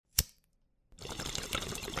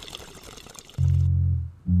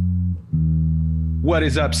What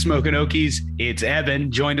is up, Smoking Okies? It's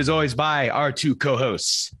Evan, joined as always by our two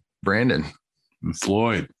co-hosts, Brandon and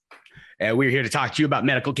Floyd. And we're here to talk to you about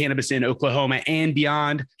medical cannabis in Oklahoma and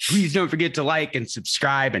beyond. Please don't forget to like and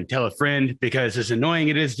subscribe and tell a friend, because as annoying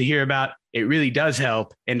it is to hear about, it really does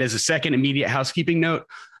help. And as a second immediate housekeeping note,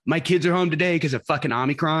 my kids are home today because of fucking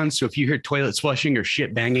Omicron. So if you hear toilets flushing or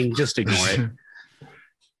shit banging, just ignore it.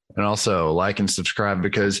 And also like and subscribe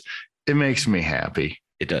because it makes me happy.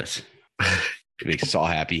 It does. It makes us all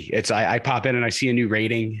happy. I pop in and I see a new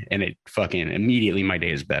rating and it fucking immediately my day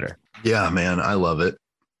is better. Yeah, man. I love it.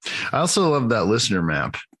 I also love that listener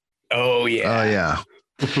map. Oh yeah. Oh yeah.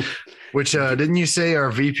 Which didn't you say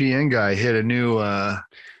our VPN guy hit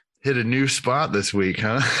a new spot this week,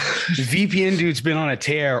 huh? VPN dude's been on a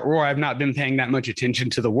tear, or I've not been paying that much attention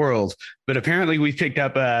to the world. But apparently we picked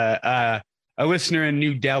up a listener in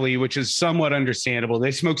New Delhi, which is somewhat understandable.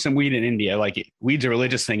 They smoke some weed in India. Like, weed's a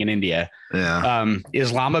religious thing in India. Yeah.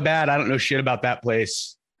 Islamabad, I don't know shit about that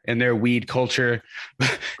place and their weed culture.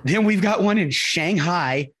 Then we've got one in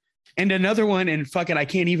Shanghai and another one in fucking, I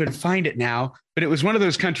can't even find it now, but it was one of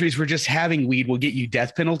those countries where just having weed will get you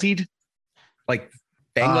death penaltied. Like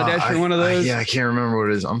Bangladesh or one of those. Yeah, I can't remember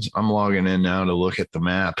what it is. I'm logging in now to look at the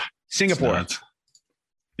map. Singapore.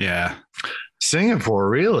 Yeah. Singapore,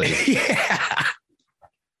 really? Yeah.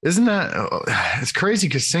 Isn't that it's crazy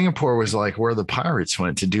because Singapore was like where the pirates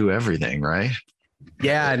went to do everything, right?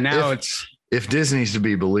 Yeah, now if Disney's to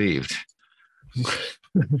be believed.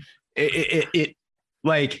 it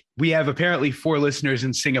like we have apparently 4 listeners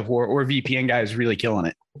in Singapore, or VPN guys really killing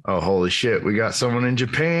it. Oh, holy shit. We got someone in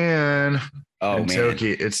Japan. Oh, man.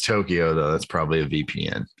 It's Tokyo, though. That's probably a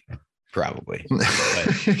VPN. Probably.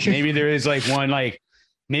 But maybe there is like one, like,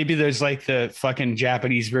 maybe there's like the fucking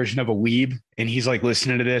Japanese version of a weeb, and he's like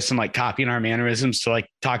listening to this and like copying our mannerisms to like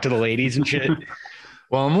talk to the ladies and shit.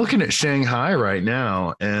 Well, I'm looking at Shanghai right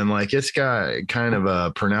now, and like it's got kind of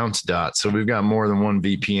a pronounced dot. So we've got more than one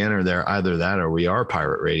VPNer there. Either that or we are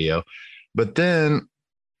pirate radio. But then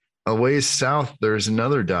a ways south, there's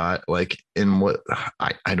another dot, like in what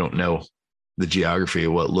I don't know the geography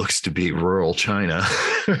of what looks to be rural China.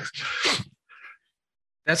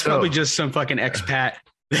 That's probably just some fucking expat.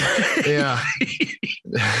 Yeah.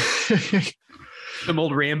 Some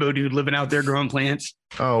old Rambo dude living out there growing plants.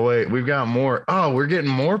 Oh, wait, we've got more. Oh, we're getting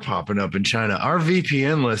more popping up in China. Our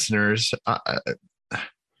VPN listeners.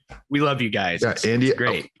 We love you guys. Yeah, India.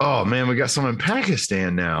 Great. Oh, man, we got some in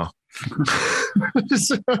Pakistan now.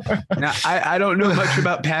 Now, I don't know much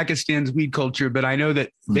about Pakistan's weed culture, but I know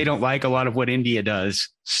that they don't like a lot of what India does.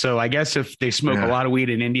 So I guess if they smoke a lot of weed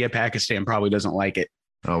in India, Pakistan probably doesn't like it.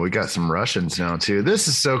 Oh, we got some Russians now, too. This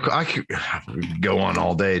is so cool. I could go on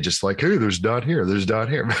all day just like, hey, there's dot here. There's dot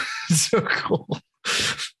here. It's so cool.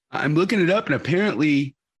 I'm looking it up, and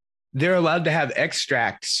apparently they're allowed to have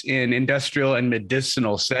extracts in industrial and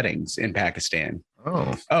medicinal settings in Pakistan.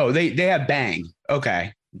 Oh, they have bang.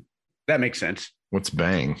 Okay. That makes sense. What's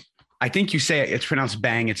bang? I think you say it's pronounced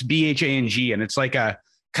bang. It's BHANG, and it's like a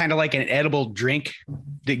kind of like an edible drink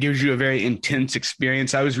that gives you a very intense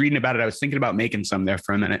experience. I was reading about it. I was thinking about making some there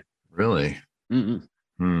for a minute. Really? And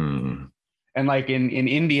like in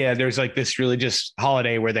India, there's like this religious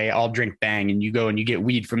holiday where they all drink bang, and you go and you get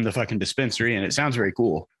weed from the fucking dispensary, and it sounds very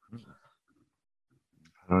cool. I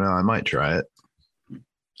don't know. I might try it. I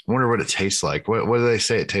wonder what it tastes like. What do they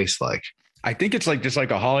say it tastes like? I think it's like just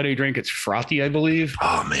like a holiday drink. It's frothy, I believe.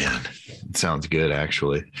 Oh man, it sounds good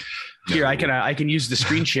actually. Here, I can use the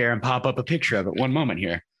screen share and pop up a picture of it. One moment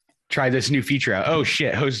here. Try this new feature out. Oh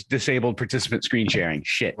shit, host disabled participant screen sharing.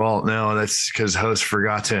 Shit. Well, no, that's because host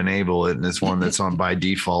forgot to enable it, and it's one that's on by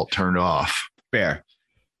default turned off. Fair.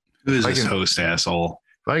 Who is this host asshole?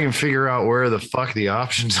 If I can figure out where the fuck the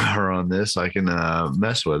options are on this, I can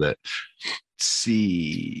mess with it.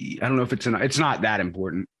 See, I don't know if it's not that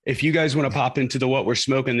important. If you guys want to pop into the what we're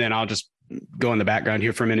smoking, then I'll just go in the background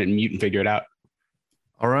here for a minute and mute and figure it out.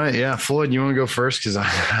 All right. Yeah. Floyd, you want to go first? Because I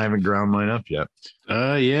haven't ground mine up yet.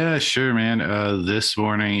 Yeah, sure, man. This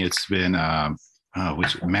morning it's been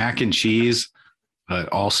mac and cheese, but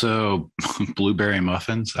also blueberry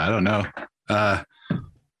muffins. I don't know.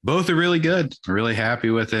 Both are really good. I'm really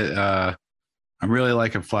happy with it. I'm really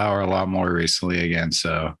liking flower a lot more recently again.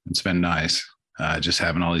 So it's been nice just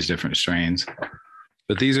having all these different strains.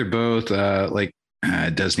 But these are both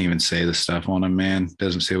it doesn't even say the stuff on them, man. It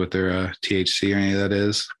doesn't say what their THC or any of that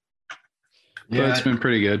is. Yeah, but it's been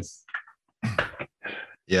pretty good.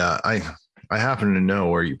 Yeah, I happen to know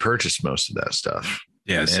where you purchase most of that stuff.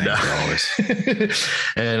 Yeah, same always.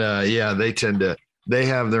 And they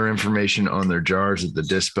have their information on their jars at the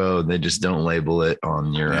dispo. They just don't label it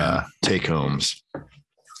on your take homes.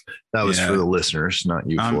 That was Yeah. for the listeners, not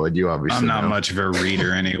you, I'm- Floyd. You obviously I'm not know. much of a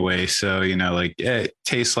reader anyway. So, like it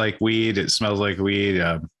tastes like weed. It smells like weed.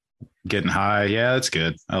 Getting high. Yeah, that's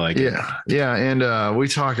good. I like it. Yeah. And we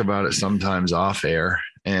talk about it sometimes off air.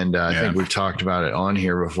 And I think we've talked about it on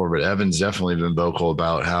here before, but Evan's definitely been vocal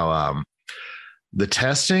about how the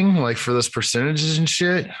testing, like for those percentages and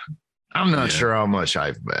shit, I'm not sure how much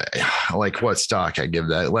like what stock I give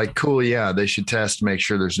that. Like, cool. Yeah. They should test, make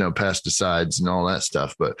sure there's no pesticides and all that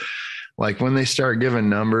stuff. But like when they start giving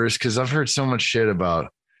numbers, because I've heard so much shit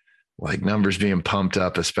about like numbers being pumped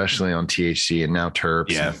up, especially on THC and now terps.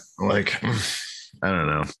 Yeah. Like, I don't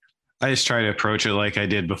know. I just try to approach it like I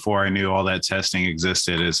did before I knew all that testing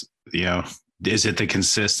existed. Is it the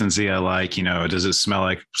consistency I like? Does it smell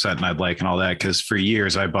like something I'd like and all that? Because for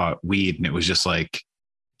years I bought weed and it was just like,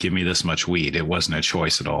 give me this much weed. It wasn't a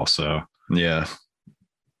choice at all. So yeah,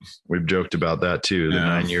 we've joked about that too. The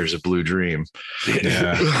 9 years of Blue Dream.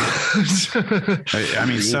 Yeah. I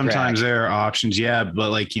mean, sometimes there are options. Yeah. But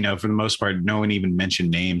like, for the most part, no one even mentioned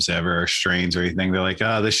names ever or strains or anything. They're like,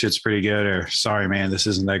 oh, this shit's pretty good. Or sorry, man, this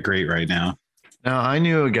isn't that great right now. Now I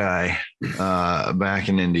knew a guy back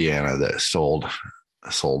in Indiana that sold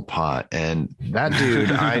pot, and that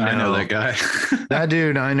dude, I know that guy. That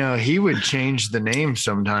dude, I know he would change the name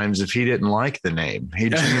sometimes if he didn't like the name.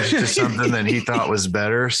 He'd change it to something that he thought was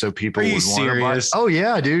better, so people would want to buy. Oh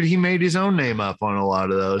yeah, dude, he made his own name up on a lot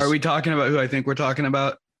of those. Are we talking about who I think we're talking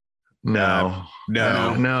about? No.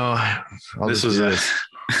 This was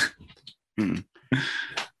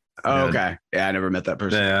Oh, okay. Yeah, I never met that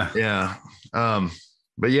person. Yeah.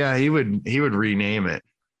 But yeah, he would rename it.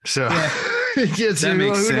 So that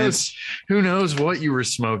makes sense. Who knows what you were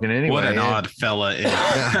smoking anyway? What an odd fella is.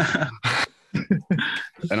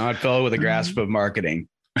 An odd fellow with a grasp of marketing.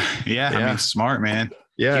 Yeah, I mean, smart man.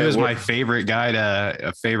 Yeah, he was my favorite guy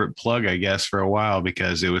a favorite plug, I guess, for a while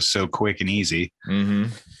because it was so quick and easy.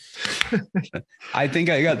 Mm-hmm. I think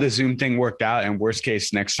I got the Zoom thing worked out, and worst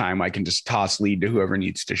case, next time I can just toss lead to whoever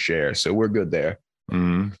needs to share. So we're good there.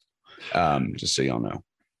 Mm-hmm. Just so y'all know.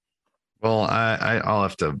 Well, I'll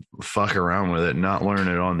have to fuck around with it, not learn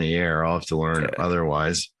it on the air. I'll have to learn it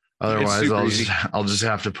otherwise. Otherwise, I'll just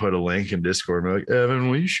have to put a link in Discord and be like,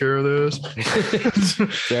 Evan, will you share this?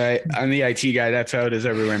 Right. I'm the IT guy. That's how it is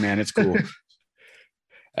everywhere, man. It's cool.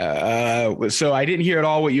 So I didn't hear at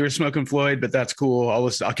all what you were smoking, Floyd, but that's cool.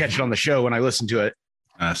 I'll catch it on the show when I listen to it.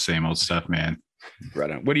 Same old stuff, man.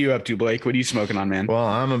 Right on. What are you up to, Blake? What are you smoking on, man? Well,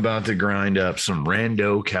 I'm about to grind up some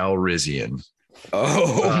Rando Calrissian.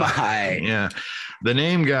 Oh my. Yeah. The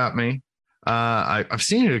name got me. I've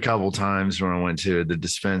seen it a couple times when I went to the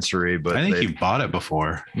dispensary, but I think you bought it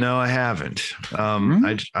before. No, I haven't.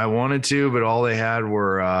 I wanted to, but all they had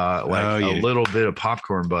were a little bit of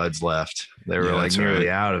popcorn buds left. They were nearly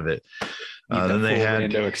out of it. Then they had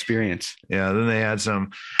Rando experience. Yeah. Then they had some,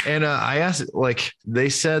 and I asked, they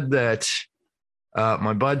said that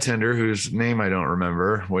my bud tender, whose name I don't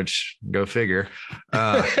remember, which go figure.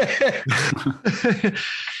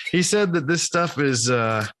 He said that this stuff is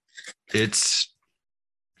it's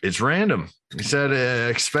random. He said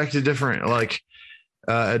expect a different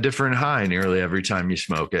high nearly every time you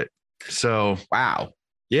smoke it. So wow.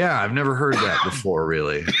 Yeah, I've never heard that before,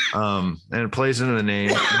 really. And it plays into the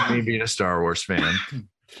name, me being a Star Wars fan,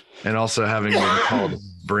 and also having been called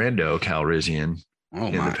Brando Calrissian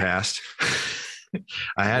in the past.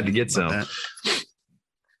 I had to get some.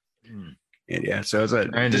 Yeah. So does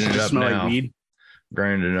it smell like weed?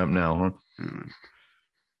 Grinding it up now,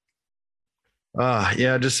 huh?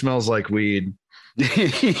 Yeah, it just smells like weed.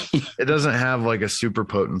 It doesn't have like a super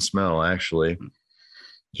potent smell, actually.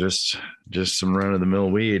 Just some run of the mill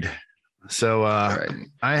weed. So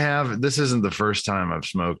this isn't the first time I've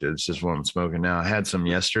smoked it. It's just what I'm smoking now. I had some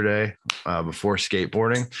yesterday before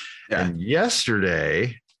skateboarding. Yeah. And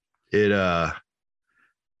yesterday it's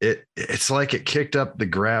like it kicked up the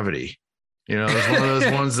gravity. It's one of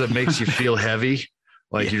those ones that makes you feel heavy.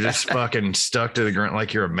 Like you're just fucking stuck to the ground,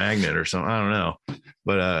 like you're a magnet or something. I don't know,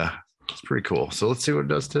 but it's pretty cool. So let's see what it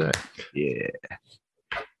does today. Yeah.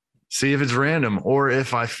 See if it's random or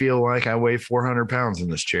if I feel like I weigh 400 pounds in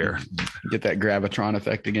this chair. Get that gravitron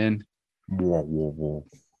effect again. Whoa, whoa,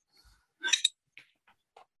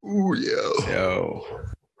 whoa. Ooh, yeah. Yo.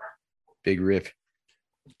 Big riff.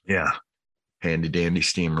 Yeah. Handy dandy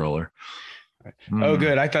steamroller. Oh,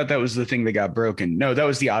 good. I thought that was the thing that got broken. No, that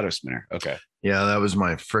was the auto spinner. Okay. Yeah, that was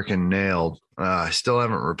my freaking nail. I still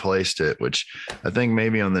haven't replaced it, which I think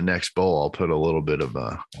maybe on the next bowl I'll put a little bit of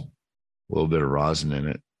rosin in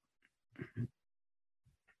it.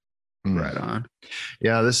 Right on.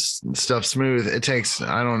 Yeah, this stuff's smooth. It takes,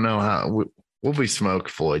 I don't know how, what we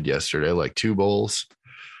smoked, Floyd, yesterday, like 2 bowls.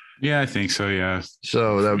 Yeah, I think so. Yeah.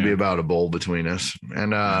 So that would be Yeah. about a bowl between us.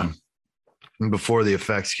 And before the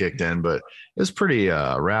effects kicked in, but it was pretty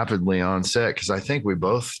rapidly onset because I think we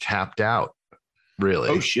both tapped out. Really?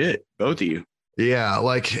 Oh shit, both of you. Yeah,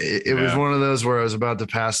 like it was Yeah. one of those where I was about to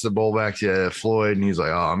pass the bowl back to Floyd, and he's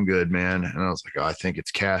like, "Oh, I'm good, man." And I was like, "Oh, I think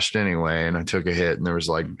it's cashed anyway." And I took a hit, and there was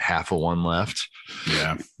like half of one left.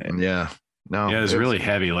 Yeah. And yeah, no, Yeah. It was really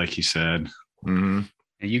heavy, like you said. Mhm.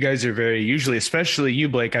 And you guys are very usually, especially you,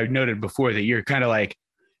 Blake. I've noted before that you're kind of like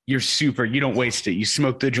you don't waste it. You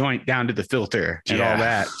smoke the joint down to the filter and all Yeah.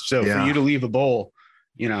 that. So Yeah. for you to leave a bowl,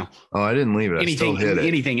 you know, Oh, I didn't leave it. I still hit it.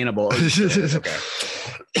 anything in a bowl. Okay.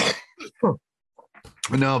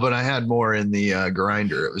 No, but I had more in the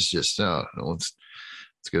grinder. It was just, let's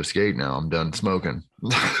go skate now. I'm done smoking.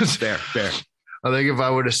 Fair. I think if I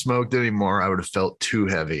would have smoked anymore, I would have felt too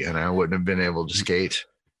heavy, and I wouldn't have been able to skate.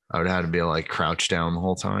 I would have had to be like crouched down the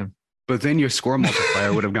whole time. But then your score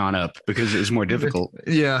multiplier would have gone up because it was more difficult.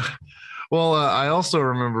 Yeah. Well, I also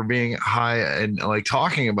remember being high and like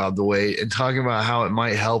talking about the weight and talking about how it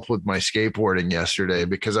might help with my skateboarding yesterday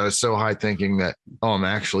because I was so high thinking that, I'm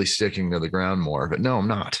actually sticking to the ground more, but no, I'm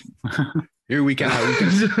not. Here we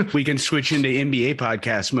can switch into NBA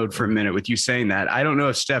podcast mode for a minute with you saying that. I don't know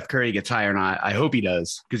if Steph Curry gets high or not. I hope he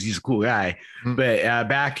does because he's a cool guy. Mhm. But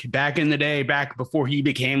back in the day, back before he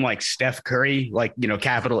became like Steph Curry, like,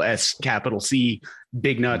 capital S, capital C,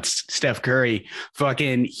 big nuts, Steph Curry,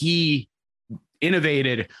 fucking he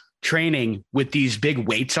innovated training with these big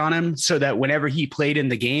weights on him so that whenever he played in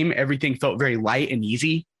the game, everything felt very light and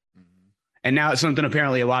easy. And now it's something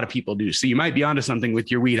apparently a lot of people do. So you might be onto something with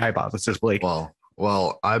your weed hypothesis, Blake.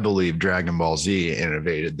 Well, I believe Dragon Ball Z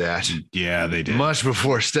innovated that Yeah, they did. much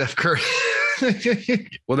before Steph Curry.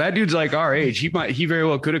 Well, that dude's like our age. He very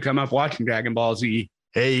well could have come up watching Dragon Ball Z.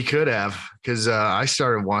 Hey, you could have, because I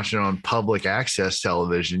started watching on public access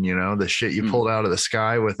television, the shit you pulled out of the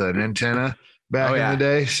sky with an antenna back in the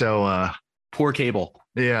day. So, Poor cable.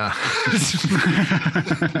 yeah.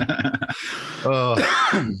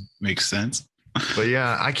 Makes sense. But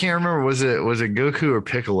yeah, I can't remember. Was it Goku or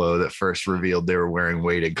Piccolo that first revealed they were wearing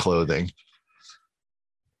weighted clothing?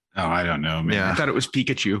 Oh, I don't know, man. I thought it was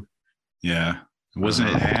Pikachu. Yeah. Wasn't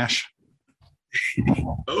it Ash?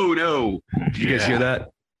 Oh no! Did you guys hear that?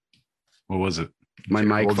 What was it? My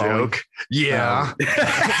mic Little falling. joke. Yeah.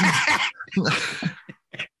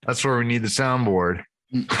 That's where we need the soundboard.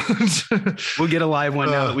 We'll get a live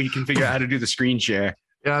one now that we can figure out how to do the screen share.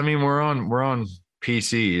 Yeah, I mean we're on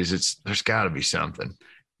PCs. There's got to be something.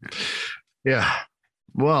 Yeah.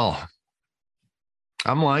 Well,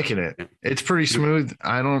 I'm liking it. It's pretty smooth.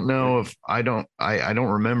 I don't know if I don't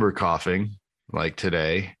remember coughing like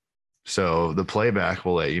today. So the playback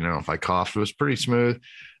will let you know if I coughed. It was pretty smooth.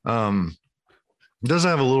 It does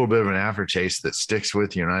have a little bit of an aftertaste that sticks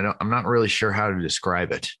with you, and I'm not really sure how to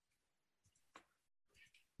describe it.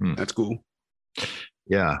 That's cool.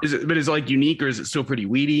 Yeah. Is it like unique or is it still pretty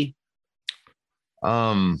weedy?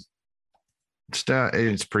 It's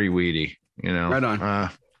pretty weedy, Right on.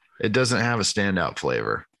 It doesn't have a standout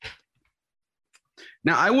flavor.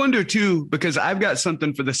 Now I wonder too, because I've got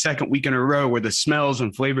something for the second week in a row where the smells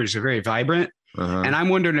and flavors are very vibrant. Uh-huh. And I'm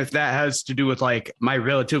wondering if that has to do with like my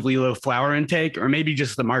relatively low flower intake or maybe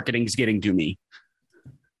just the marketing's getting to me.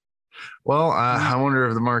 Well, I wonder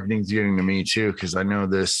if the marketing's getting to me too, because I know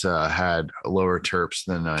this had lower terps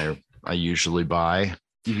than I usually buy.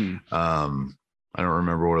 Mm-hmm. I don't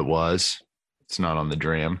remember what it was. It's not on the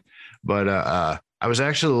dram, but I was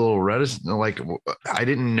actually a little reticent. Like I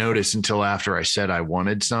didn't notice until after I said I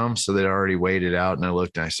wanted some, so they'd already weighed it out, and I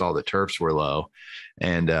looked and I saw the terps were low,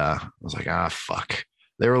 and I was like, fuck.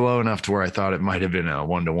 They were low enough to where I thought it might have been a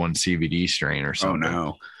 1-to-1 CBD strain or something. Oh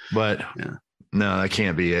no! But yeah. No, that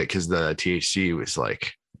can't be it because the THC was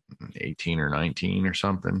like 18 or 19 or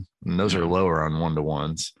something. And those are lower on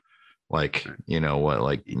 1-to-1s. Like,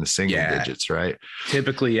 like in the single digits, right?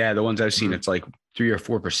 Typically, yeah. The ones I've seen, it's like 3 or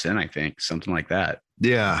 4%, I think, something like that.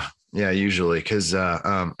 Yeah. Yeah, usually. Because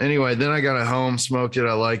anyway, then I got it home, smoked it.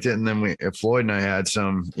 I liked it. And then Floyd and I had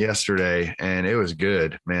some yesterday and it was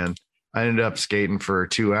good, man. I ended up skating for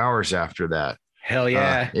 2 hours after that. Hell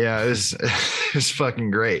yeah. Yeah, it was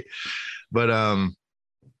fucking great. But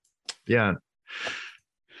yeah.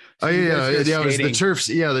 Oh yeah, it was the terps.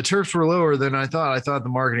 Yeah, the terps were lower than I thought. I thought the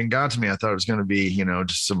marketing got to me. I thought it was going to be,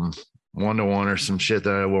 just some 1-to-1 or some shit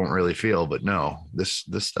that I won't really feel. But no, this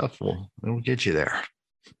stuff will get you there.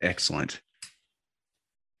 Excellent.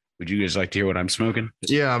 Would you guys like to hear what I'm smoking?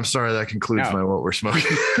 Yeah, I'm sorry. That concludes what we're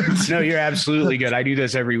smoking. No, you're absolutely good. I do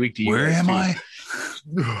this every week to you. Where am I?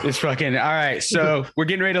 It's fucking all right. So we're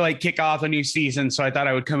getting ready to like kick off a new season. So I thought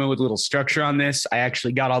I would come in with a little structure on this. I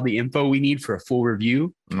actually got all the info we need for a full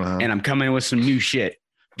review, and I'm coming in with some new shit.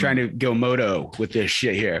 Trying to go moto with this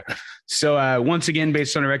shit here. So once again,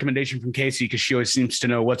 based on a recommendation from Casey, because she always seems to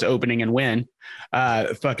know what's opening and when.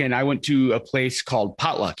 I went to a place called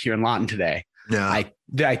Potluck here in Lawton today. Yeah,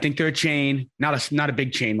 I think they're a chain, not a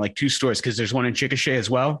big chain, like 2 stores, because there's one in Chickasha as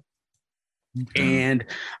well. And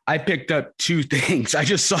I picked up 2 things. I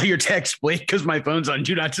just saw your text, Blake, because my phone's on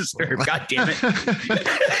Do Not Disturb. God damn it.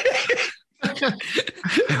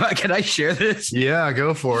 Can I share this? Yeah,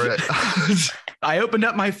 go for it. I opened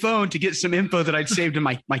up my phone to get some info that I'd saved in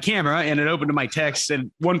my camera, and it opened to my text,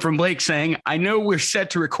 and one from Blake saying, I know we're set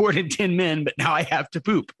to record in 10 min, but now I have to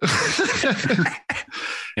poop.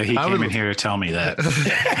 Yeah, he came in here to tell me that.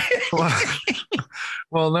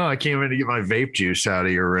 Well, no, I came in to get my vape juice out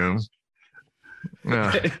of your room.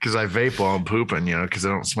 Because I vape while I'm pooping, because I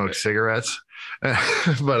don't smoke cigarettes.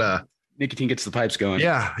 But nicotine gets the pipes going.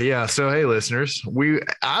 Yeah. So, hey, listeners,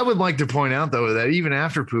 I would like to point out, though, that even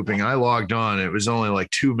after pooping, I logged on. It was only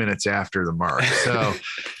like 2 minutes after the mark. So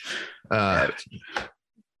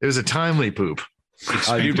it was a timely poop.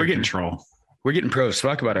 Dude, we're getting pro as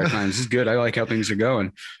fuck about our times. This is good. I like how things are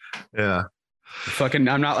going. Yeah. I'm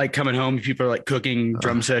not like coming home. People are like cooking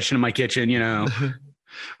drum session in my kitchen,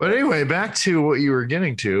 But anyway, back to what you were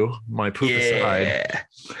getting to, my poop aside.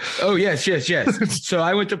 Oh, yes. So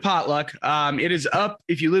I went to Potluck. It is up,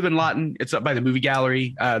 if you live in Lawton, it's up by the movie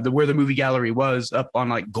gallery, where the movie gallery was, up on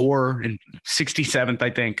like Gore and 67th, I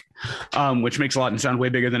think, which makes Lawton sound way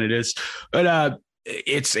bigger than it is. But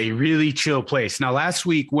it's a really chill place. Now, last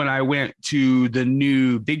week when I went to the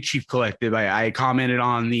new Big Chief Collective, I commented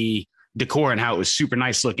on the decor and how it was super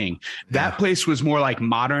nice looking. That place was more like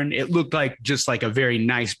modern. It looked like just like a very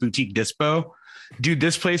nice boutique dispo. Dude,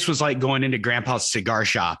 this place was like going into Grandpa's cigar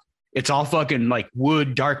shop. It's all fucking like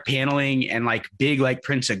wood, dark paneling, and like big like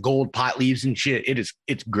prints of gold pot leaves and shit.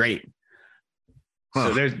 It's great.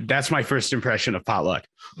 So that's my first impression of Potluck.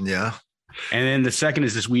 Yeah. And then the second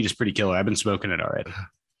is this weed is pretty killer. I've been smoking it already.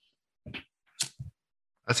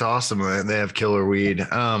 That's awesome. They have killer weed.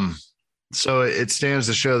 So it stands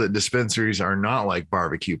to show that dispensaries are not like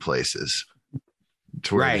barbecue places.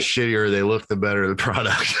 To where the shittier they look, the better the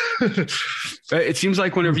product. It seems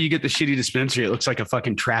like whenever you get the shitty dispensary, it looks like a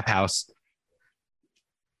fucking trap house.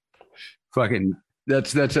 Fucking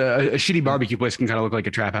that's a shitty barbecue place can kind of look like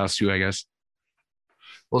a trap house too, I guess.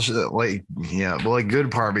 Well, like good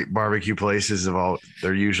barbecue places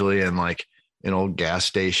they're usually in like an old gas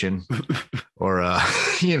station or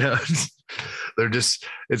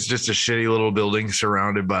it's just a shitty little building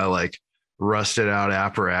surrounded by like rusted out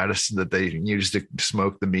apparatus that they use to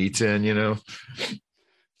smoke the meats in,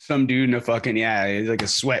 Some dude in a fucking, it's like a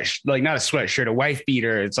not a sweatshirt, a wife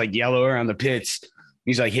beater. It's like yellow around the pits.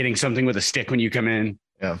 He's like hitting something with a stick when you come in.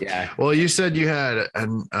 Yeah. Well, you said you had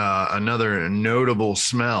another notable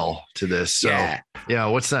smell to this. So yeah.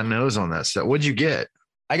 What's that nose on that stuff? What'd you get?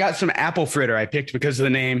 I got some apple fritter. I picked because of the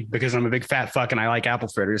name, because I'm a big fat fuck and I like apple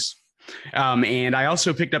fritters. And I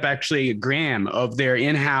also picked up actually a gram of their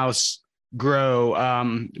in-house grow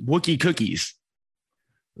Wookiee cookies.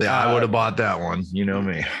 Yeah, I would have bought that one. You know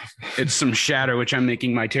me. It's some shatter, which I'm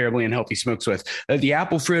making my terribly unhealthy smokes with. The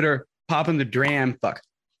apple fritter, popping the dram. Fuck.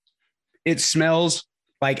 It smells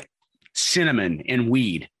like cinnamon and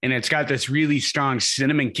weed. And it's got this really strong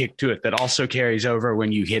cinnamon kick to it that also carries over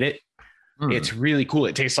when you hit it. It's really cool.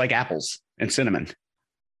 It tastes like apples and cinnamon.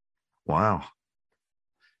 Wow.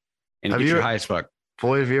 And it gets you high as fuck.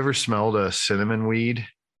 Boy, have you ever smelled a cinnamon weed?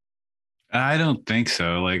 I don't think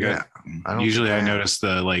so. Like I notice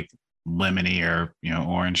the like lemony or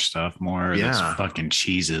orange stuff more. Yeah. That's fucking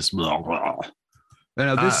cheeses. Blah, blah.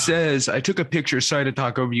 Now this says, I took a picture. Sorry to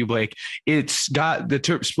talk over you, Blake. It's got the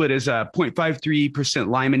terp split is 0.53%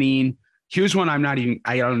 limonene. Here's one I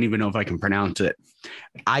don't even know if I can pronounce it.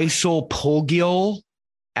 Isopulgiol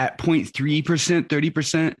at 0.3%,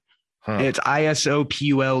 30%. It's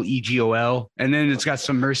ISOPULEGOL. And then it's got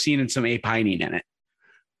some myrcene and some apinine in it.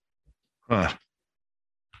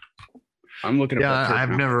 I'm looking at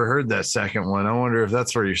I've never heard that second one. I wonder if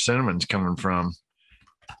that's where your cinnamon's coming from.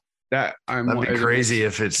 That'd be crazy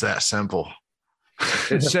if it's that simple.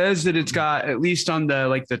 It says that it's got, at least on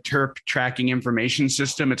the the terp tracking information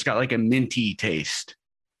system, it's got like a minty taste.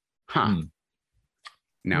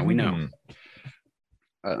 Now we know.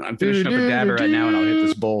 I'm finishing up a dabber right now and I'll hit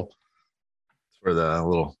this bowl. For the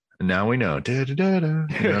little, now we know.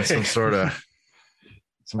 Some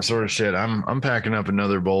sort of shit. I'm packing up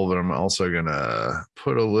another bowl, but I'm also gonna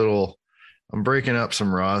put I'm breaking up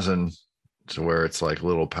some rosin to where it's like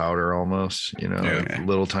little powder almost, Yeah.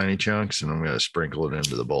 little tiny chunks, and I'm going to sprinkle it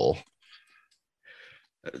into the bowl.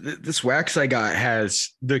 This wax I got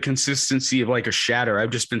has the consistency of like a shatter.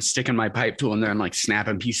 I've just been sticking my pipe tool in there and like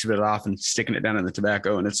snapping pieces of it off and sticking it down in the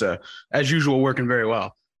tobacco. And it's as usual, working very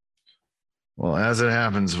well. Well, as it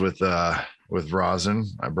happens with rosin,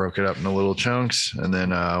 I broke it up into little chunks and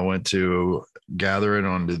then went to gather it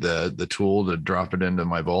onto the tool to drop it into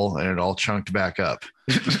my bowl, and it all chunked back up.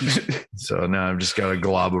 So now I've just got a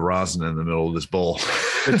glob of rosin in the middle of this bowl.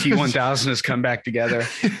 The T1000 has come back together.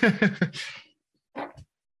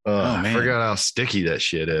 I forgot how sticky that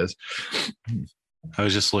shit is. I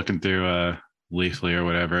was just looking through Leafly or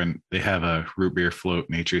whatever, and they have a root beer float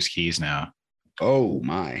Nature's Keys now. Oh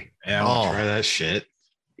my. Yeah, I'll try that shit.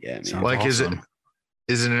 Yeah, man. Sounds Like, awesome.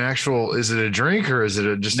 is it a drink, or is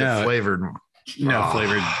it just a flavored?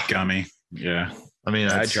 Flavored gummy. Yeah. I mean,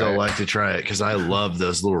 I'd still try it. like to try it because I love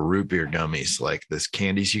those little root beer gummies, like this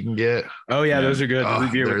candies you can get. Oh yeah, those are good. Oh,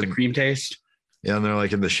 Root beer with they're- the cream taste. Yeah, and they're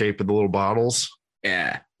like in the shape of the little bottles.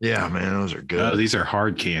 Yeah. Yeah, man, those are good. Oh, these are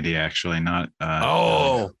hard candy, actually, not.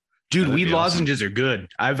 Dude, that'd weed be awesome. lozenges are good.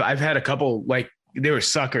 I've had a couple, like they were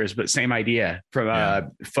suckers, but same idea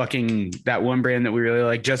from fucking that one brand that we really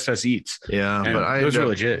like, Just Us Eats. Yeah, And but those are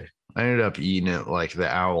legit. I ended up eating it like the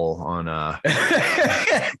owl on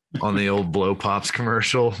on the old Blow Pops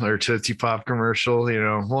commercial or Tootsie Pop commercial.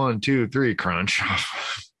 1, 2, 3, crunch.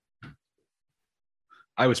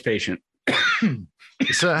 I was patient.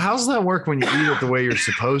 So how's that work when you eat it the way you're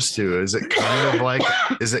supposed to? Is it kind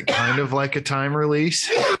of like a time release?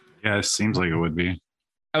 Yeah, it seems like it would be.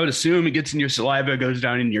 I would assume it gets in your saliva, goes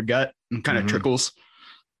down in your gut, and kind of Mhm. trickles.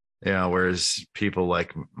 Yeah, whereas people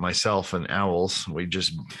like myself and owls, we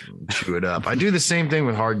just chew it up. I do the same thing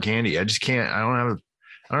with hard candy. I just can't. I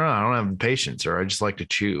don't have patience, or I just like to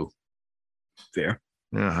chew. Fair.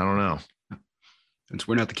 Yeah, I don't know. Since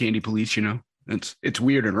we're not the candy police, it's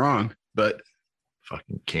weird and wrong, but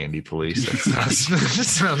Fucking candy police. That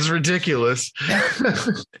sounds ridiculous.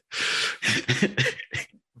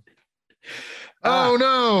 Oh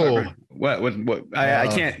no! what? I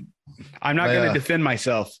can't. I'm not going to defend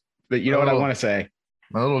myself, but you know what I want to say.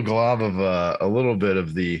 My little glob of a little bit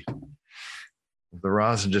of the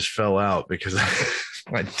rosin just fell out because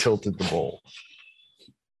I tilted the bowl.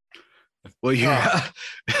 Well,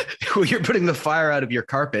 you're putting the fire out of your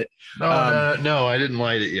carpet. No, I didn't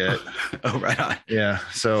light it yet. Oh, right on. Yeah.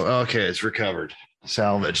 So okay, it's recovered,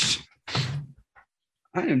 salvaged.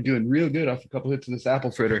 I am doing real good off a couple hits of this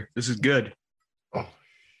apple fritter. This is good. Oh.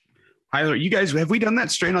 Tyler, you guys, have we done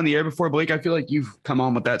that strain on the air before? Blake, I feel like you've come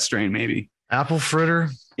on with that strain, maybe. Apple fritter.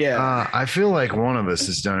 Yeah. I feel like one of us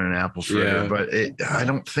has done an apple fritter, Yeah. but I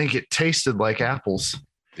don't think it tasted like apples.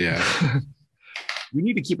 Yeah. We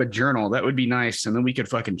need to keep a journal. That would be nice. And then we could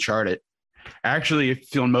fucking chart it. Actually, if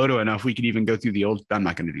feeling moto enough, we could even go through the old. I'm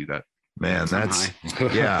not going to do that. Man, I'm that's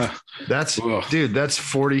high. yeah. That's Ugh. dude, that's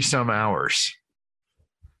 40 some hours.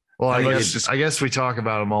 Well, I guess we talk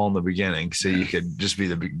about them all in the beginning, so you could just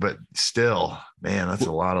be but still, man, that's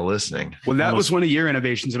a lot of listening. Well, that was one of your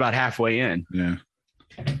innovations about halfway in. Yeah.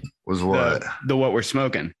 Was what? The what we're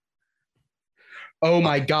smoking. Oh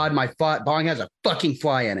my God, my bong has a fucking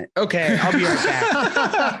fly in it. Okay, I'll be right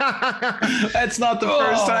back. That's not the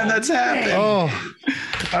first time that's happened. Oh,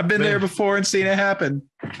 I've been there before and seen it happen.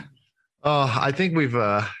 I think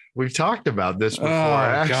we've talked about this before,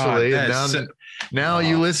 God, actually. that's Now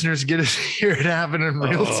you listeners get to hear it happen in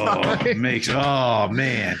real time.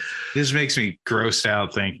 Man, this makes me grossed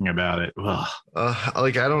out thinking about it. Ugh.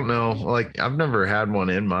 Like, I don't know. Like, I've never had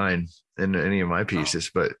one in mine in any of my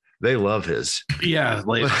pieces, but they love his. Yeah,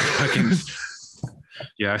 like fucking.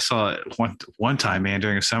 Yeah, I saw it one time, man.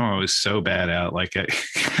 During the summer, it was so bad out. Like a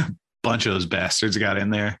bunch of those bastards got in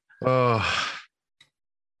there. Oh,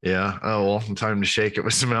 yeah. Oh well, time to shake it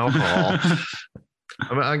with some alcohol.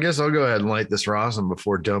 I guess I'll go ahead and light this rosin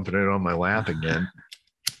before dumping it on my lap again.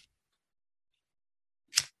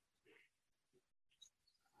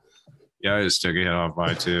 Yeah, I just took a hit off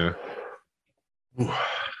mine too.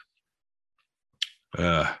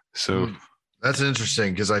 So That's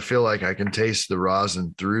interesting because I feel like I can taste the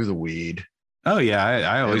rosin through the weed. oh yeah,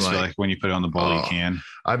 I always And, feel like, like when you put it on the bowl, you oh. can.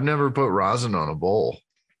 I've never put rosin on a bowl.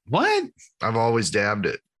 What? I've always dabbed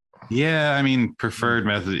it. Yeah, I mean, preferred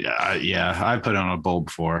method. Yeah, I put it on a bowl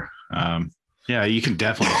before. Yeah, you can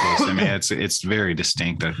definitely taste it. I mean, it's very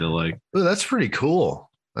distinct. I feel like Oh, that's pretty cool.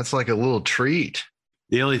 That's like a little treat.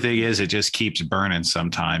 the only thing is it just keeps burning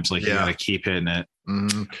sometimes. Like you Yeah. got to keep hitting it.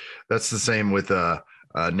 Mhm. That's the same with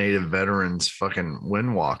Native Veterans fucking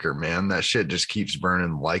Windwalker, man. That shit just keeps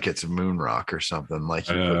burning like it's a moon rock or something. Like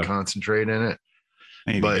you put concentrate in it.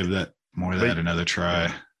 I need But- to give More of that another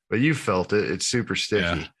try. But you felt it. It's super sticky.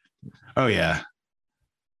 Yeah. Oh yeah.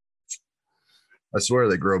 I swear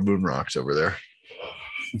they grow moon rocks over there.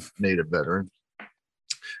 Native veteran.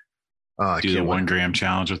 Do the 1 gram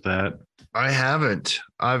challenge with that. I haven't.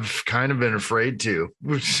 I've kind of been afraid to.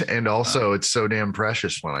 And also it's so damn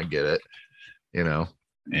precious when I get it, you know.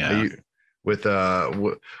 Yeah. With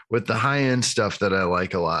the high end stuff that I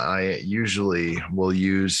like a lot, I usually will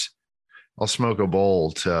I'll smoke a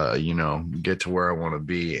bowl to, you know, get to where I want to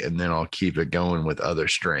be, and then I'll keep it going with other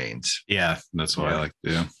strains. Yeah, that's what I like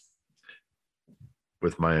to do.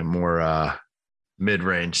 With my more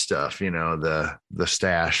mid-range stuff, you know, the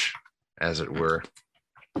stash, as it were.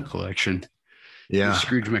 Collection. Yeah.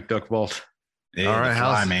 Scrooge McDuck Vault. Hey, all right,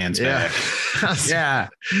 Fly Man's back. Yeah.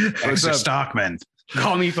 Extra Stockman.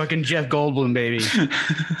 Call me fucking Jeff Goldblum, baby.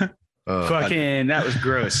 Fucking, that was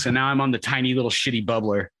gross. And now I'm on the tiny little shitty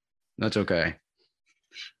bubbler. That's okay.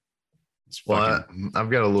 Well, I've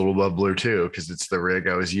got a little bubbler too, because it's the rig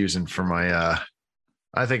I was using for my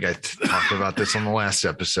I think I talked about this on the last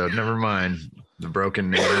episode. Never mind. The broken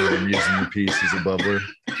nail. I'm using the piece as a bubbler.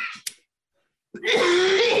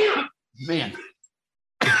 Man.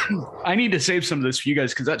 I need to save some of this for you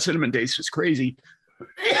guys because that cinnamon taste is crazy.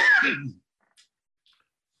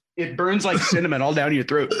 It burns like cinnamon all down your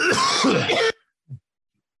throat.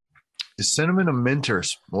 Is cinnamon a mint or?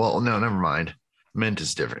 Well, no, never mind. Mint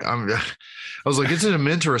is different. I was like, is it a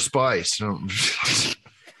mint or a spice?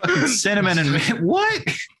 Cinnamon and mint. What?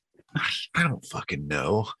 I don't fucking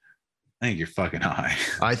know. I think you're fucking high.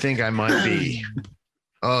 I think I might be.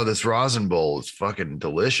 Oh, this rosin bowl is fucking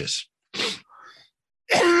delicious.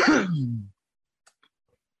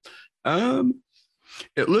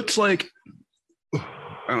 It looks like, I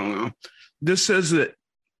don't know. This says that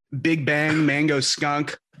Big Bang Mango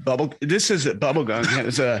Skunk Bubble. This says that Bubblegum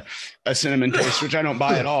has a cinnamon taste, which I don't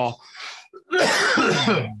buy at all.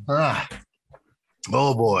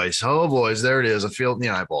 Oh boys, there it is. I feel it in the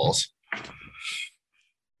eyeballs.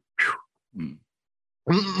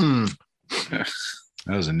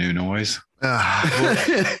 That was a new noise.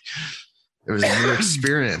 It was a new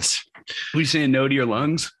experience. Were you saying no to your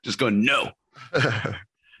lungs? Just going no.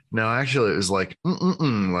 No, actually, it was like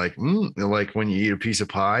like when you eat a piece of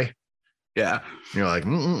pie. Yeah, you're like,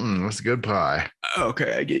 that's a good pie.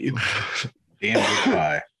 Okay, I get you. Damn good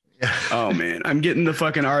pie. Yeah. Oh man, I'm getting the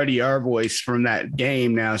fucking RDR voice from that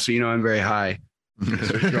game now, so you know I'm very high.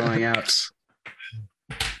 So drawing out.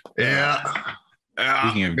 Yeah.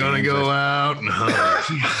 Speaking of gonna games, go out.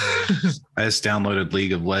 I just downloaded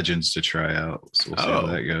League of Legends to try out. So we'll see how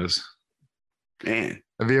that goes. Man,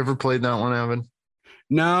 have you ever played that one, Evan?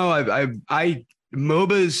 No, I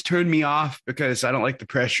MOBAs turned me off because I don't like the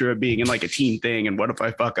pressure of being in like a team thing. And what if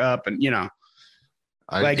I fuck up? And you know,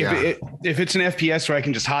 if it's an FPS where I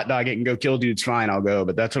can just hot dog it and go kill dudes, fine, I'll go.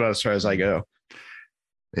 But that's about as far as I go.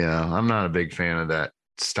 Yeah, I'm not a big fan of that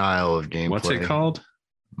style of gameplay. What's it called?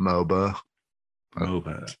 MOBA.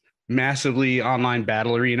 Massively online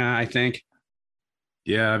battle arena, I think.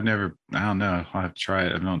 Yeah, I don't know. I'll have to try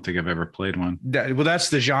it. I don't think I've ever played one. That's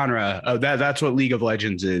the genre of that. That's what League of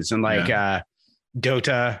Legends is. And like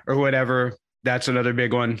Dota or whatever. That's another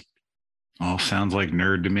big one. All sounds like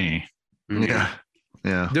nerd to me. Yeah.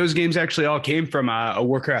 Yeah. Those games actually all came from a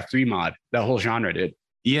Warcraft 3 mod. That whole genre did.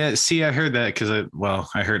 Yeah. See, I heard that because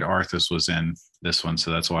I heard Arthas was in this one.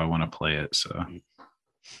 So that's why I want to play it. So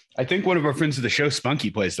I think one of our friends of the show, Spunky,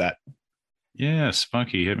 plays that. Yeah.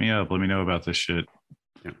 Spunky, hit me up. Let me know about this shit.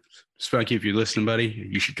 Yeah. Spunky, if you're listening, buddy,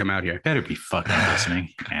 you should come out here. Better be fucking listening,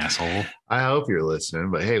 asshole. I hope you're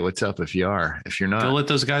listening, but hey, what's up if you are? If you're not, go let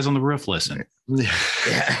those guys on the roof listen. Yeah.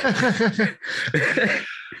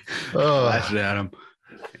 Laugh at him.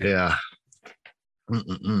 Yeah.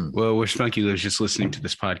 Well, where Spunky lives, just listening to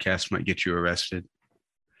this podcast might get you arrested.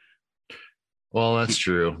 Well, that's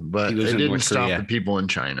true, but it didn't stop the people in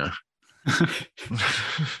China.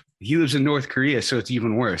 He lives in North Korea, so it's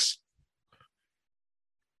even worse.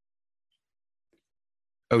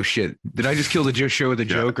 Oh shit! Did I just kill the show with a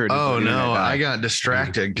joke? Or oh no, I got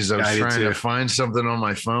distracted because I was trying to find something on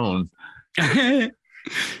my phone. I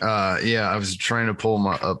was trying to pull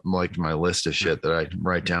up my list of shit that I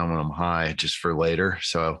write down when I'm high just for later.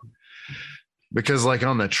 So because like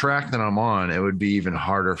on the track that I'm on, it would be even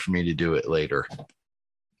harder for me to do it later.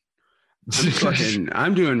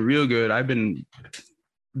 I'm doing real good. I've been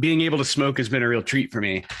being able to smoke has been a real treat for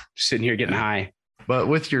me. Just sitting here getting high. But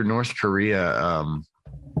with your North Korea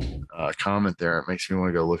comment there, it makes me want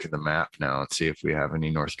to go look at the map now and see if we have any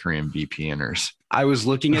North Korean VPNers. I was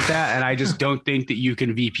looking at that, and I just don't think that you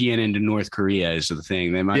can VPN into North Korea is the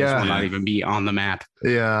thing. They might as well not even be on the map.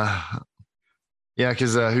 Yeah. Yeah,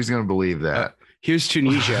 because who's going to believe that? Here's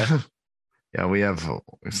Tunisia. Yeah, we have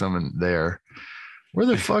someone there. Where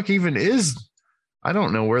the fuck even is? I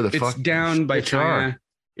don't know where the fuck. It's down by shits China. are.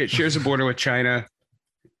 It shares a border with China.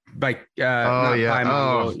 By Oh, yeah. by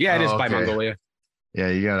Mongolia. Oh, Yeah, it is by okay. Mongolia. Yeah,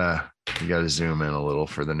 you gotta zoom in a little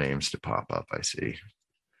for the names to pop up. I see.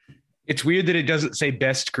 It's weird that it doesn't say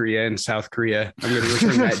best Korea in South Korea. I'm going to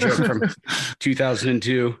return that joke from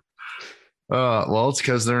 2002. Well, it's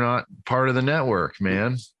because they're not part of the network,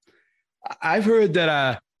 man. I've heard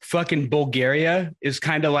that fucking Bulgaria is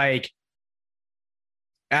kind of like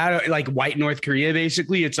like white North Korea,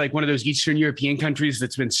 basically. It's like one of those Eastern European countries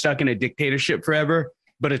that's been stuck in a dictatorship forever,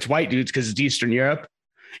 but it's white dudes because it's Eastern Europe.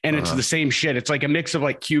 And it's the same shit. It's like a mix of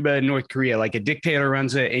like Cuba and North Korea. Like a dictator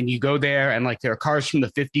runs it and you go there and like there are cars from the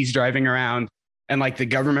 50s driving around and like the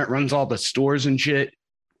government runs all the stores and shit.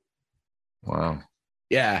 Wow.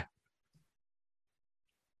 Yeah.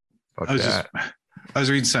 Fuck I was that. I was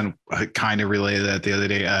reading some kind of related to that the other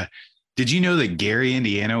day. Did you know that Gary,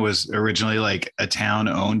 Indiana was originally like a town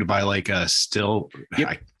owned by like a still?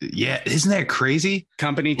 Yep. Yeah. Isn't that crazy?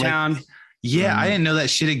 Company town. Yeah. I didn't know that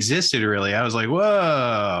shit existed really. I was like,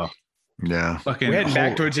 whoa. Yeah. Fucking We're heading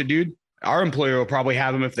back towards it, dude. Our employer will probably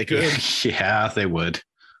have them if they could. Yeah, they would.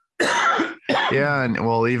 Yeah, and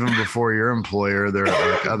well, even before your employer, there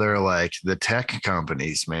are like other like the tech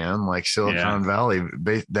companies, man, like Silicon Valley.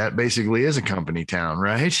 That basically is a company town,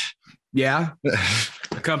 right? Yeah.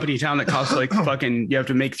 A company town that costs like fucking, you have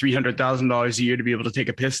to make $300,000 a year to be able to take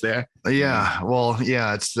a piss there. Yeah. Well,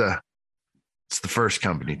 yeah, it's the first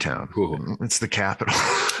company town. Cool. It's the capital.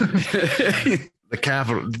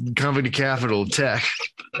 The company capital of tech.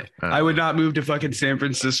 I would not move to fucking San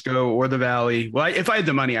Francisco or the Valley. Well, if I had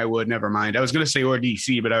the money, I would. Never mind. I was going to say or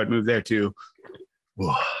DC, but I would move there too.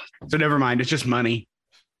 So never mind. It's just money.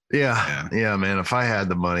 Yeah, man. If I had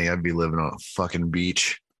the money, I'd be living on a fucking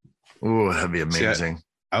beach. Ooh, that'd be amazing. See,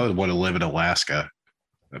 I would want to live in Alaska,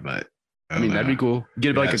 but I mean, that'd be cool.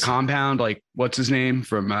 Get like a compound, like what's his name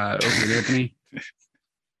from Oakland Anthony?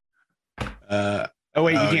 Oh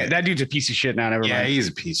wait, you can't. That dude's a piece of shit now. Never mind. Yeah, he's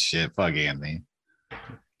a piece of shit. Fuck Anthony.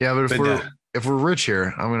 Yeah, but if we're rich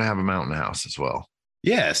here, I'm gonna have a mountain house as well.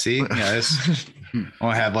 Yeah, see, I'll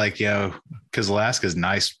have like because Alaska's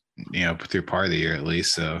nice, through part of the year at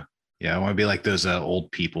least. So yeah, I want to be like those old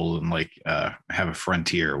people and like have a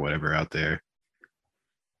frontier or whatever out there.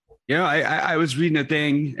 I was reading a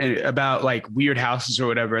thing about like weird houses or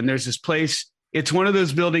whatever, and there's this place. It's one of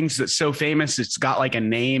those buildings that's so famous, it's got like a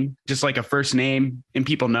name, just like a first name, and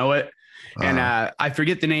people know it. And I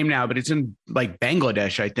forget the name now, but it's in like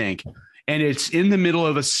Bangladesh, I think. And it's in the middle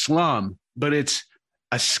of a slum, but it's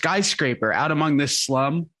a skyscraper out among this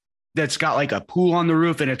slum that's got like a pool on the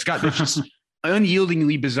roof, and it's got this just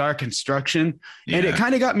unyieldingly bizarre construction. Yeah. And it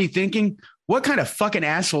kind of got me thinking, what kind of fucking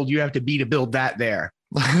asshole do you have to be to build that there?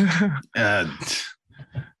 What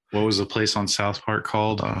was the place on South Park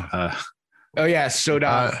called? Oh yeah,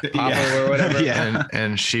 Soda or whatever. Yeah,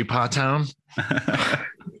 and Sheepah Town.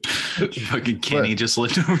 Fucking Kenny just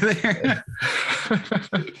lived over there.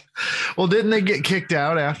 Well, didn't they get kicked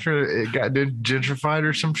out after it got gentrified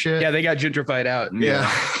or some shit? Yeah, they got gentrified out. Yeah.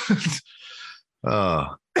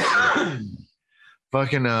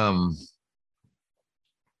 Fucking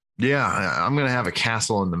yeah, I'm gonna have a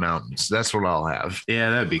castle in the mountains. That's what I'll have. Yeah,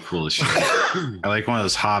 that'd be cool as shit. I like one of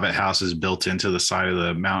those hobbit houses built into the side of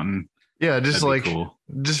the mountain. Yeah, just that'd like cool.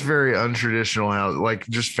 Just very untraditional house, like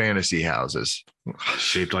just fantasy houses.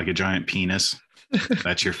 Shaped like a giant penis.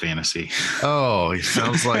 That's your fantasy. Oh, it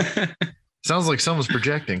sounds like someone's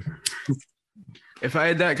projecting. If I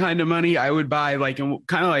had that kind of money, I would buy like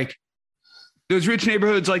kind of like those rich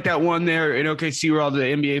neighborhoods like that one there in OKC where all the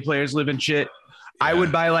NBA players live and shit. Yeah. I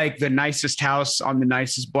would buy like the nicest house on the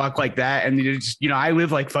nicest block like that. And just, I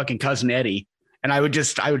live like fucking Cousin Eddie. And I would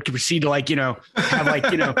proceed to like, have like,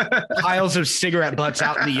 piles of cigarette butts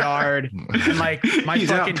out in the yard. And like he's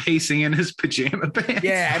fucking out pacing in his pajama pants.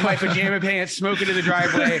 Yeah. And my pajama pants, smoking in the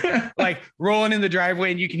driveway, like rolling in the driveway.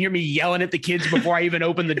 And you can hear me yelling at the kids before I even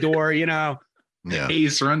open the door, Yeah.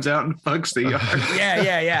 Ace runs out and fucks the yard.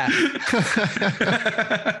 Yeah.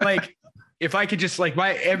 Like if I could just like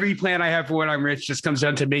every plan I have for when I'm rich just comes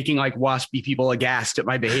down to making like waspy people aghast at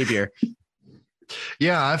my behavior.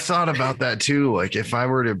 Yeah, I've thought about that too. Like if I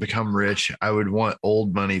were to become rich, I would want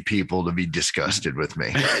old money people to be disgusted with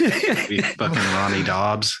me. Be fucking Ronnie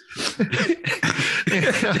Dobbs. I'm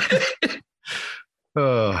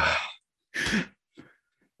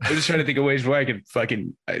just trying to think of ways where I could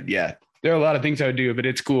fucking, there are a lot of things I would do, but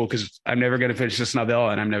it's cool because I'm never going to finish this novella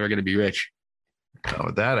and I'm never going to be rich. Oh,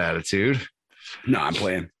 with that attitude. No, I'm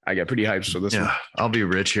playing. I got pretty hyped for this one. I'll be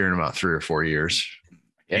rich here in about 3 or 4 years.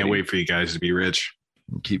 Can't wait for you guys to be rich.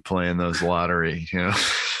 Keep playing those lottery, you know.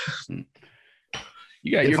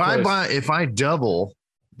 You got if I double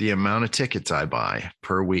the amount of tickets I buy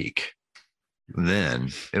per week, then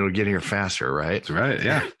it'll get here faster, right? That's right.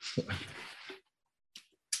 Yeah.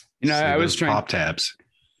 You know, I was trying pop tabs.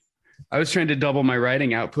 I was trying to double my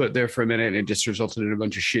writing output there for a minute, and it just resulted in a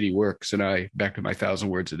bunch of shitty work. So now I back to my 1,000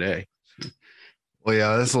 words a day. Well,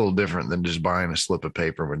 yeah, that's a little different than just buying a slip of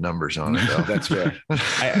paper with numbers on it, though. That's fair.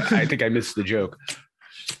 I think I missed the joke.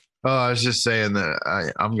 Oh, I was just saying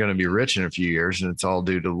that I'm going to be rich in a few years, and it's all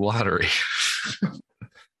due to the lottery.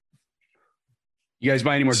 You guys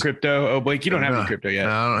buy any more crypto? Oh, Blake, you don't have any crypto yet.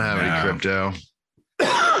 No, I don't have any crypto.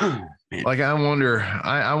 Like I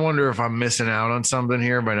wonder if I'm missing out on something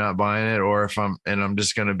here by not buying it, or if I'm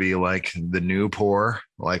just going to be like the new poor.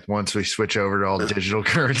 Like once we switch over to all digital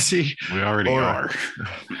currency, we already are.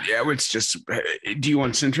 Yeah, it's just, do you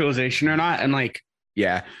want centralization or not? And like,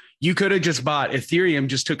 yeah, you could have just bought Ethereum.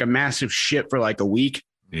 Just took a massive shit for like a week.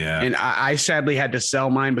 Yeah. And I sadly had to sell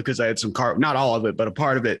mine because I had some car, not all of it, but a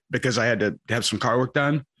part of it because I had to have some car work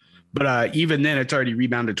done. But even then it's already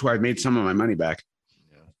rebounded to where I've made some of my money back.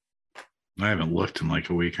 I haven't looked in like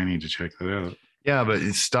a week. I need to check that out. Yeah, but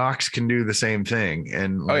stocks can do the same thing.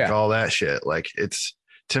 And like all that shit, like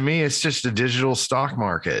to me, it's just a digital stock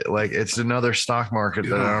market. Like it's another stock market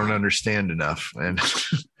that I don't understand enough. And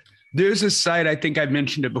there's a site, I think I've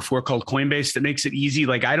mentioned it before, called Coinbase that makes it easy.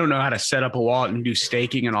 Like I don't know how to set up a wallet and do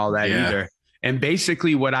staking and all that either. And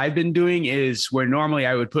basically what I've been doing is where normally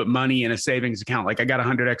I would put money in a savings account. Like I got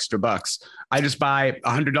 $100 extra bucks. I just buy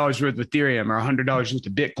 $100 worth of Ethereum or $100 worth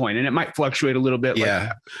of Bitcoin. And it might fluctuate a little bit. Yeah.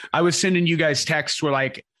 Like I was sending you guys texts where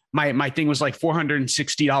like my thing was like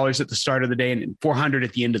 $460 at the start of the day and $400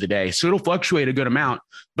 at the end of the day. So it'll fluctuate a good amount.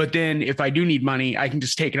 But then if I do need money, I can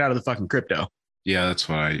just take it out of the fucking crypto. Yeah, that's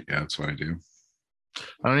what I do.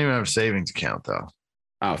 I don't even have a savings account though.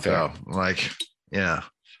 Oh, fair. So, like, yeah.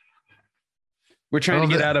 We're trying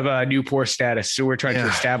to get out of a new poor status. So we're trying to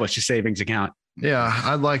establish a savings account. Yeah,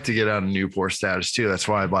 I'd like to get out of new poor status too. That's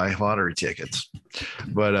why I buy lottery tickets.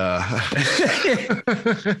 But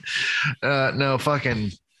no,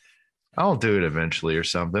 fucking, I'll do it eventually or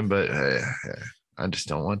something. But I just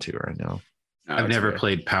don't want to right now. No, I've never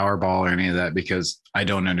played Powerball or any of that because I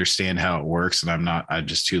don't understand how it works, and I'm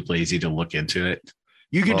just too lazy to look into it.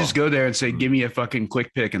 You could just go there and say, "Give me a fucking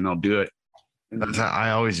quick pick," and they'll do it. That's how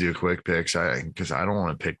I always do quick picks. Because I don't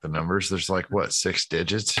want to pick the numbers. There's like 6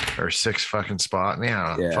 digits or 6 fucking spot.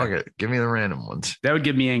 Yeah, fuck it. Give me the random ones. That would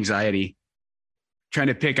give me anxiety. Trying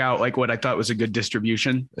to pick out like what I thought was a good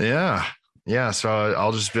distribution. Yeah. Yeah. So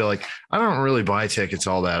I'll just be like, I don't really buy tickets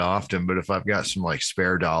all that often, but if I've got some like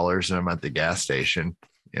spare dollars and I'm at the gas station,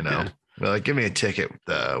 you know, like give me a ticket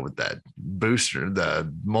with that booster, the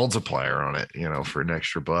multiplier on it, you know, for an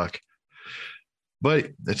extra buck.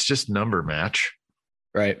 But it's just number match.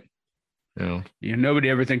 Right. You know,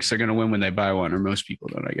 nobody ever thinks they're going to win when they buy one, or most people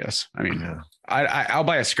don't, I guess. I mean, I'll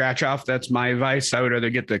buy a scratch off. That's my advice. I would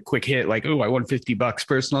rather get the quick hit, like, oh, I won $50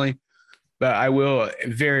 personally. But I will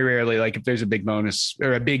very rarely, like if there's a big bonus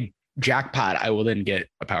or a big jackpot, I will then get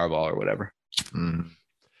a Powerball or whatever.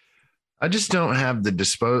 I just don't have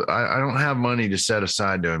I don't have money to set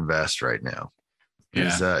aside to invest right now.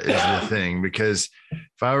 Is the thing, because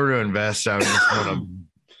if I were to invest, I would just want to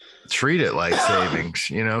treat it like savings,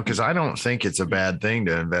 you know, because I don't think it's a bad thing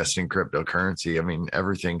to invest in cryptocurrency. I mean,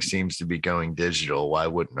 everything seems to be going digital. Why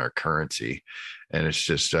wouldn't our currency? And it's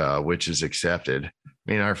just which is accepted.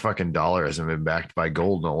 I mean, our fucking dollar hasn't been backed by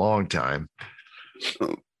gold in a long time.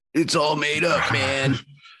 It's all made up, man.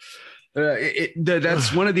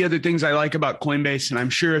 That's one of the other things I like about Coinbase. And I'm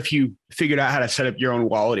sure if you figured out how to set up your own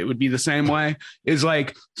wallet, it would be the same way. Is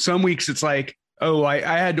like some weeks it's like, oh, I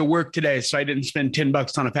had to work today, so I didn't spend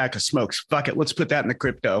 $10 on a pack of smokes. Fuck it. Let's put that in the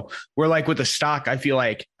crypto. Where like with a stock, I feel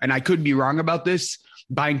like, and I could be wrong about this,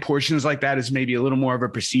 buying portions like that is maybe a little more of a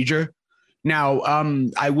procedure. Now,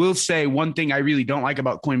 I will say one thing I really don't like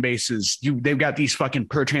about Coinbase is they've got these fucking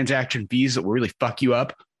per transaction fees that will really fuck you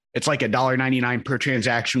up. It's like $1.99 per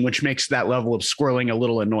transaction, which makes that level of squirreling a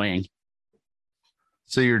little annoying.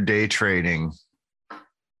 So you're day trading.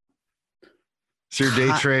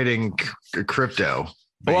 Crypto.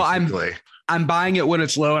 Basically. Well, I'm buying it when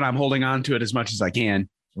it's low and I'm holding on to it as much as I can.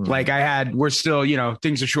 Like we're still,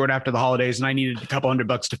 things are short after the holidays and I needed a couple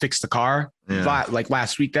 $100 to fix the car. Like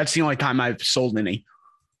last week. That's the only time I've sold any.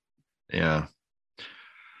 Yeah.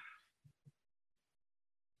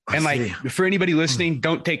 And like, for anybody listening,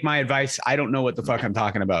 don't take my advice. I don't know what the fuck I'm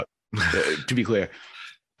talking about, to be clear.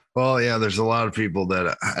 Well, yeah, there's a lot of people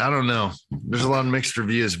that I don't know. There's a lot of mixed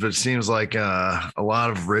reviews, but it seems like a lot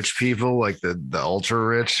of rich people, like the ultra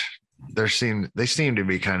rich, they seem to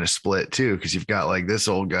be kind of split too. Because you've got like this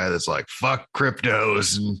old guy that's like fuck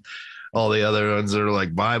cryptos, and all the other ones that are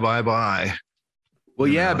like buy, buy, buy. Well,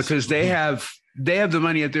 yeah, because they have the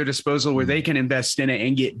money at their disposal where they can invest in it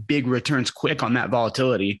and get big returns quick on that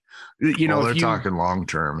volatility. You know, they're talking long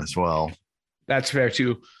term as well. That's fair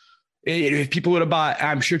too. If people would have bought,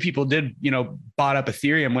 I'm sure people did, bought up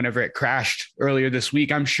Ethereum whenever it crashed earlier this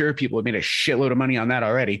week. I'm sure people have made a shitload of money on that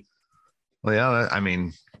already. Well, yeah, I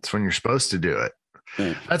mean, it's when you're supposed to do it.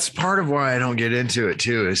 Yeah. That's part of why I don't get into it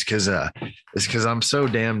too, is because I'm so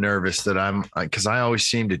damn nervous that because I always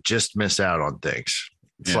seem to just miss out on things.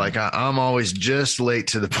 It's like I'm always just late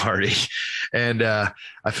to the party. And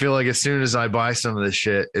I feel like as soon as I buy some of this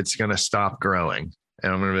shit, it's going to stop growing.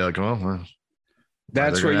 And I'm going to be like, well,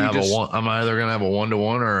 that's where I'm either going to have a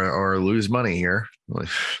 1-to-1 or lose money here.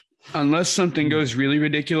 Unless something goes really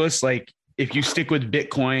ridiculous. Like if you stick with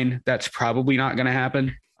Bitcoin, that's probably not going to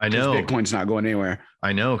happen. I know Bitcoin's not going anywhere.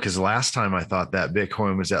 I know. Cause last time I thought that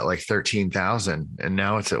Bitcoin was at like 13,000 and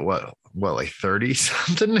now it's at what, like 30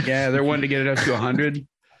 something. Yeah. They're wanting to get it up to 100.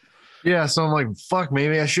 Yeah. So I'm like, fuck,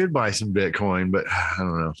 maybe I should buy some Bitcoin, but I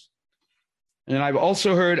don't know. And I've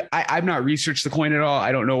also heard, I've not researched the coin at all.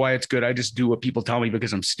 I don't know why it's good. I just do what people tell me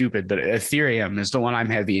because I'm stupid, but Ethereum is the one I'm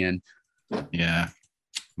heavy in. Yeah.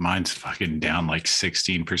 Mine's fucking down like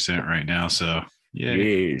 16% right now. So yeah.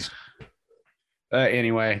 Jeez.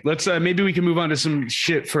 Anyway, let's maybe we can move on to some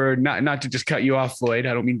shit for not to just cut you off, Floyd.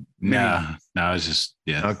 I don't mean no, it's just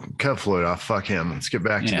I'll cut Floyd off. Fuck him. Let's get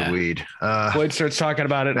back to the weed. Floyd starts talking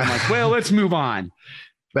about it. I'm like, well, let's move on.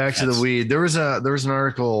 Back to the weed. There was an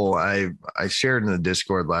article I shared in the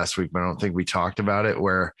Discord last week, but I don't think we talked about it,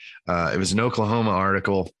 where it was an Oklahoma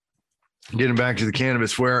article getting back to the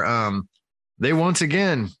cannabis, where they once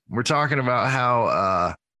again were talking about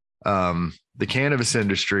how the cannabis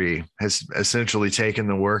industry has essentially taken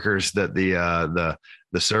the workers that the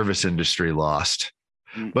service industry lost.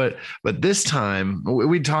 But this time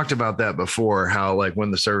we talked about that before, how like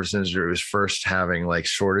when the service industry was first having like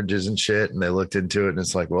shortages and shit, and they looked into it and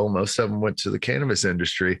it's like, well, most of them went to the cannabis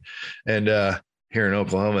industry, and here in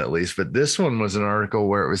Oklahoma at least. But this one was an article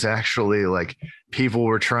where it was actually like people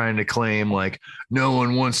were trying to claim like no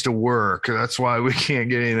one wants to work, that's why we can't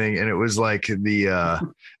get anything. And it was like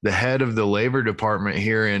the head of the labor department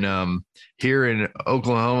here in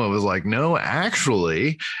Oklahoma was like, no,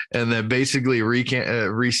 actually, and then basically reset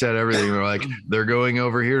everything. They're like, they're going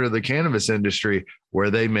over here to the cannabis industry where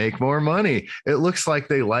they make more money. It looks like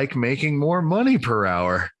they like making more money per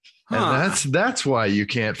hour. And that's why you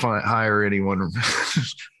can't hire anyone.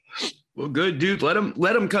 Well, good, dude. Let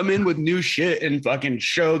them come in with new shit and fucking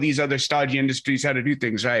show these other stodgy industries how to do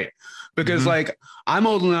things right. Because like I'm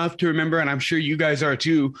old enough to remember, and I'm sure you guys are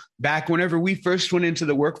too, back whenever we first went into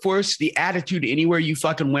the workforce, the attitude anywhere you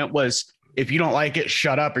fucking went was, if you don't like it,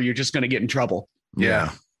 shut up or you're just going to get in trouble.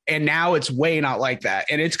 Yeah. And now it's way not like that.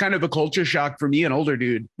 And it's kind of a culture shock for me, an older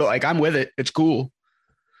dude, but like I'm with it. It's cool.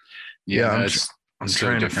 Yeah. I'm so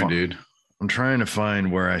trying different, dude. I'm trying to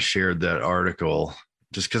find where I shared that article,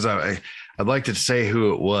 just because I'd like to say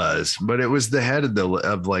who it was, but it was the head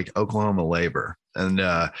of like Oklahoma Labor, and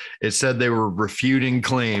it said they were refuting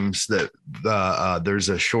claims that there's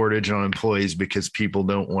a shortage on employees because people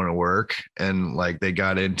don't want to work, and like they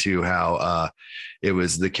got into how it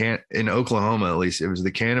was in Oklahoma, at least it was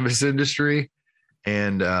the cannabis industry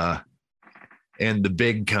and the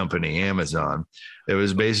big company Amazon. It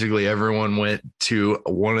was basically everyone went to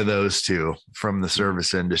one of those two from the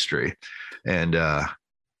service industry, and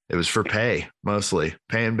it was for pay, mostly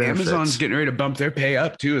pay and benefits. Amazon's getting ready to bump their pay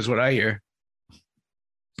up too, is what I hear.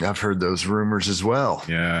 I've heard those rumors as well.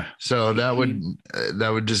 Yeah. So that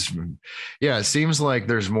would just, it seems like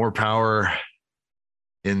there's more power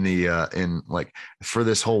in in like for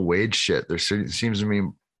this whole wage shit. There seems to me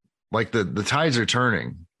like the tides are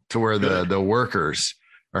turning to where the workers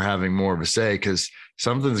are having more of a say, because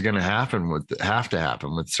something's going to happen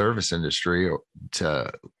with service industry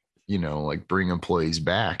to, like bring employees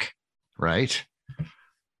back. Right.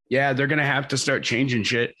 Yeah. They're going to have to start changing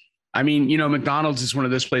shit. I mean, McDonald's is one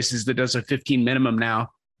of those places that does a 15 minimum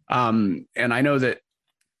now. And I know that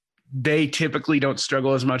they typically don't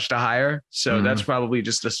struggle as much to hire. So that's probably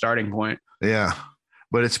just a starting point. Yeah.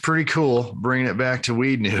 But it's pretty cool, bringing it back to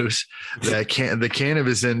weed news, that the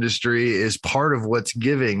cannabis industry is part of what's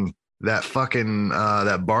giving that fucking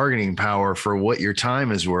that bargaining power for what your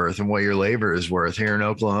time is worth and what your labor is worth here in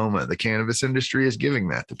Oklahoma. The cannabis industry is giving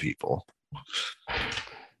that to people.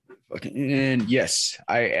 And yes,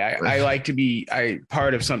 I like to be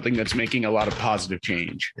part of something that's making a lot of positive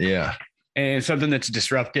change. Yeah. And something that's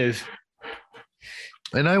disruptive.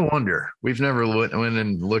 And I wonder, we've never went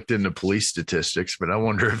and looked into police statistics, but I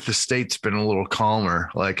wonder if the state's been a little calmer,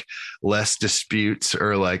 like less disputes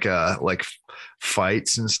or like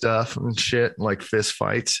fights and stuff and shit, like fist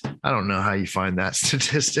fights. I don't know how you find that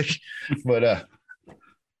statistic, but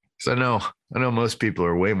so I know most people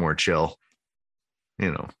are way more chill,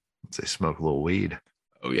 you know, once they smoke a little weed.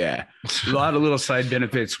 Oh yeah. A lot of little side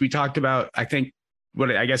benefits. We talked about, I think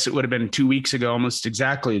I guess it would have been 2 weeks ago, almost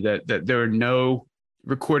exactly, that there are no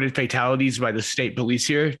recorded fatalities by the state police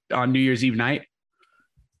here on New Year's Eve night,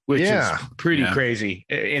 which is pretty crazy.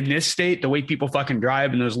 In this state, the way people fucking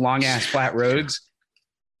drive in those long ass flat roads.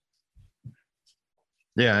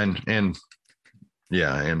 Yeah. And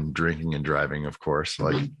drinking and driving, of course,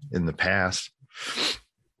 like in the past.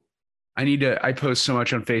 I post so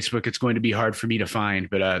much on Facebook. It's going to be hard for me to find,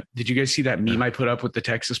 but did you guys see that meme I put up with the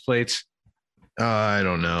Texas plates? I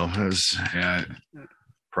don't know. It was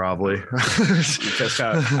probably.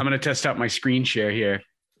 I'm going to test out my screen share here.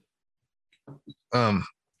 Where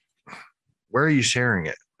are you sharing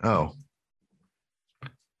it? Oh,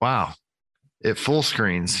 wow. It full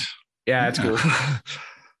screens. Yeah, that's cool.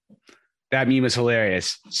 That meme is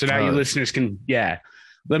hilarious. So now you listeners can,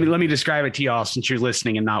 let me describe it to y'all since you're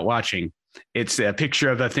listening and not watching. It's a picture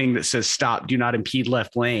of a thing that says stop, do not impede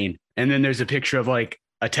left lane. And then there's a picture of like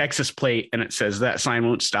a Texas plate and it says that sign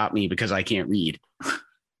won't stop me because I can't read.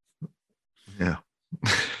 Yeah.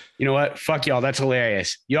 You know what? Fuck y'all. That's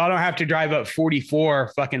hilarious. Y'all don't have to drive up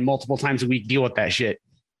 44 fucking multiple times a week. Deal with that shit.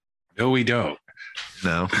 No, we don't.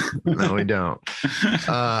 No, we don't.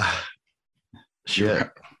 Shit.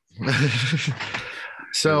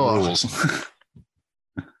 So rules.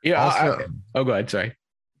 Yeah. Also, go ahead. Sorry.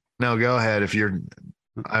 No, go ahead.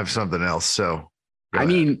 I have something else. So I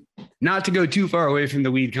mean, not to go too far away from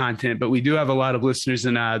the weed content, but we do have a lot of listeners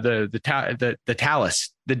in the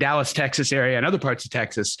Dallas, Texas area and other parts of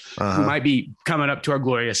Texas who might be coming up to our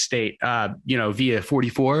glorious state, via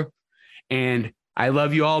 44. And I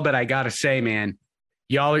love you all, but I got to say, man,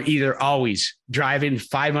 y'all are either always driving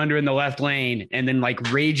 5 under in the left lane and then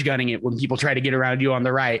like rage gunning it when people try to get around you on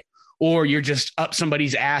the right, or you're just up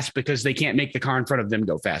somebody's ass because they can't make the car in front of them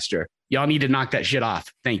go faster. Y'all need to knock that shit off.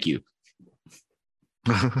 Thank you.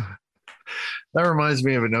 That reminds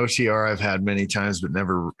me of an OTR I've had many times, but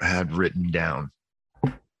never had written down.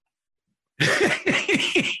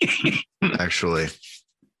 Actually.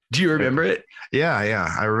 Do you remember it? Yeah.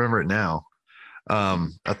 I remember it now.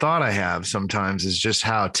 A thought I have sometimes is just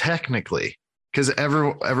how technically, because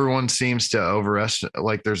everyone seems to overestimate,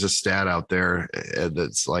 like there's a stat out there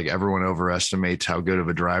that's like everyone overestimates how good of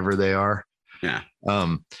a driver they are. Yeah.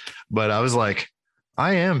 But I was like,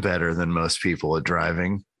 I am better than most people at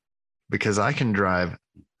driving because I can drive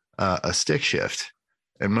a stick shift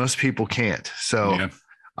and most people can't. So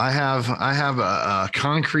I have a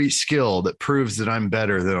concrete skill that proves that I'm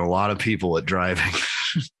better than a lot of people at driving.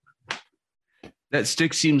 That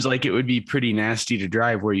stick seems like it would be pretty nasty to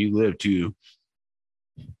drive where you live too.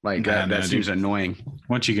 Like that seems annoying.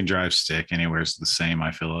 Once you can drive stick, anywhere's the same,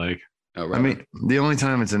 I feel like. Oh, right. I mean, the only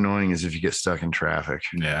time it's annoying is if you get stuck in traffic.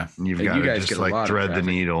 Yeah. And you've got to just like thread the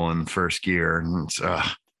needle in first gear. And it's,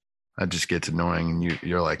 that just gets annoying. And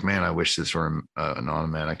you're like, man, I wish this were an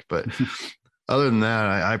automatic. But other than that,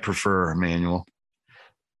 I prefer a manual.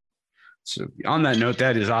 So on that note,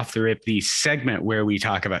 that is off the rip, the segment where we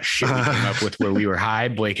talk about shit we came up with where we were high.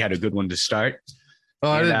 Blake had a good one to start.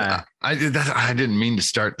 Oh, I didn't mean to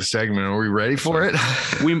start the segment. Are we ready for it?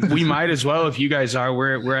 we might as well if you guys are.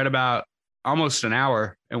 We're at about almost an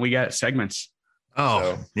hour and we got segments. Oh,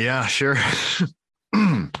 so. Yeah, sure.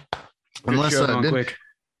 Unless quick.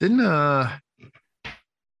 Oh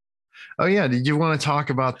yeah, did you want to talk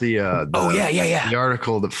about the the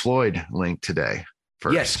article that Floyd linked today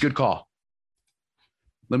first? Yes, good call.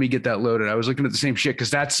 Let me get that loaded. I was looking at the same shit because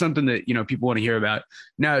that's something that, people want to hear about.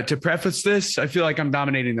 Now, to preface this, I feel like I'm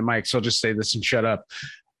dominating the mic, so I'll just say this and shut up.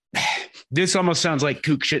 This almost sounds like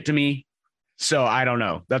kook shit to me, so I don't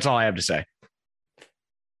know. That's all I have to say.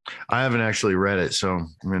 I haven't actually read it, so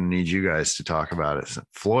I'm going to need you guys to talk about it. So,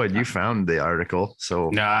 Floyd, you found the article,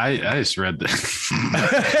 so no, I just read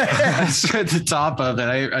I just read the top of it.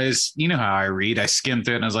 I just, you know how I read. I skimmed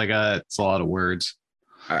through it and I was like, it's a lot of words.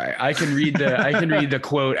 All right, I can read the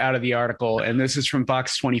quote out of the article, and this is from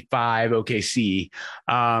Fox 25 OKC.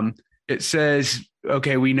 It says,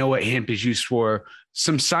 "Okay, we know what hemp is used for.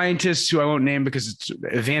 Some scientists who I won't name because it's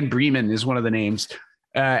Van Bremen is one of the names.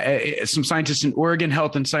 Some scientists in Oregon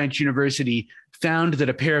Health and Science University found that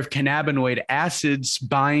a pair of cannabinoid acids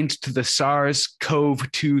bind to the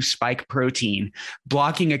SARS-CoV-2 spike protein,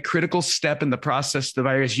 blocking a critical step in the process the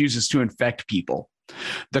virus uses to infect people.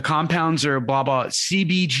 The compounds are blah, blah,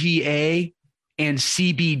 CBGA and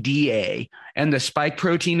CBDA, and the spike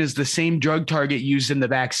protein is the same drug target used in the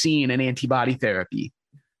vaccine and antibody therapy.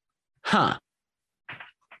 Huh.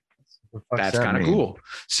 That's kind of cool.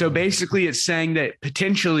 So basically it's saying that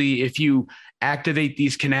potentially if you activate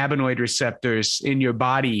these cannabinoid receptors in your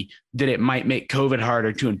body, that it might make COVID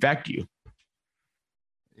harder to infect you.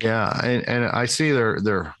 Yeah. And I see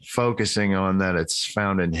they're focusing on that it's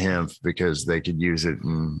found in hemp because they could use it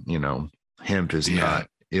in, hemp is not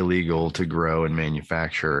illegal to grow and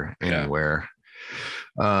manufacture anywhere.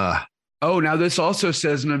 Now this also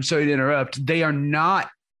says, and I'm sorry to interrupt, they are not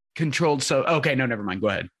controlled. So, okay, no, never mind. Go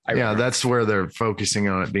ahead. That's where they're focusing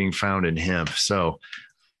on it being found in hemp. So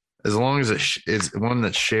as long as it's one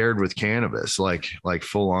that's shared with cannabis, like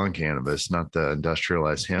full on cannabis, not the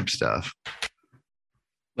industrialized hemp stuff.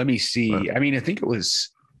 Let me see. I mean, I think it was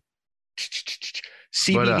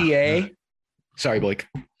CBDA. Sorry, Blake.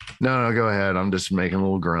 No, go ahead. I'm just making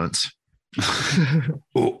little grunts.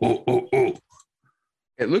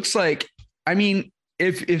 It looks like, I mean,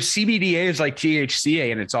 if CBDA is like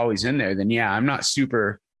THCA and it's always in there, then yeah, I'm not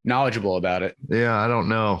super knowledgeable about it. Yeah, I don't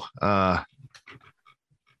know. I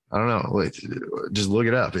don't know. Wait, just look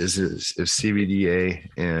it up. If CBDA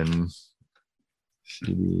and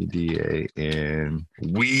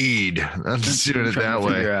weed? I'm just doing it that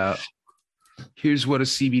way. Here's what a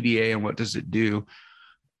CBDA and what does it do.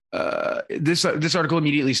 This article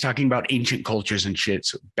immediately is talking about ancient cultures and shit.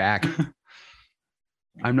 So back.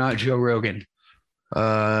 I'm not Joe Rogan.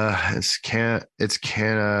 It's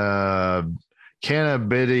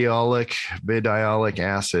cannabidiolic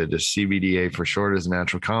acid, CBDA for short, is a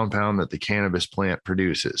natural compound that the cannabis plant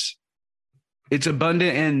produces. It's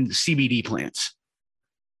abundant in CBD plants.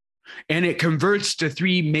 And it converts to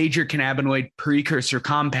three major cannabinoid precursor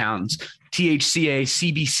compounds: THCA,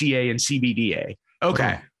 CBCA, and CBDA.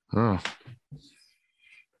 Okay. Oh.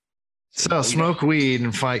 So smoke weed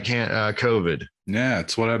and fight COVID. Yeah,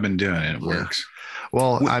 it's what I've been doing. It works.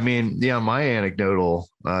 Well, I mean, my anecdotal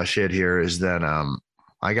shit here is that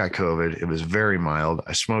I got COVID. It was very mild.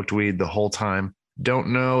 I smoked weed the whole time. Don't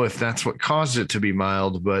know if that's what caused it to be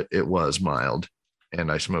mild, but it was mild. And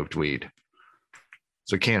I smoked weed.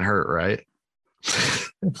 So it can't hurt, right?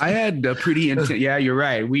 I had a pretty intense. Yeah, you're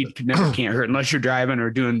right. Weed can't hurt unless you're driving or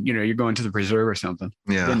doing, you're going to the preserve or something.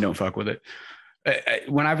 Yeah. Then don't fuck with it.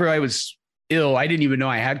 Whenever I was ill, I didn't even know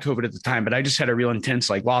I had COVID at the time, but I just had a real intense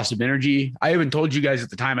loss of energy. I even told you guys at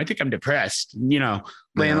the time, I think I'm depressed,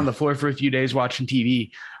 laying on the floor for a few days watching TV.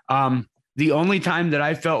 The only time that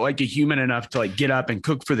I felt like a human enough to get up and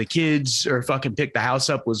cook for the kids or fucking pick the house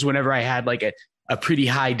up was whenever I had a pretty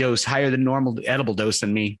high dose, higher than normal edible dose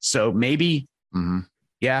in me. So maybe,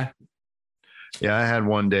 yeah. Yeah. I had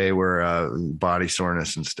one day where body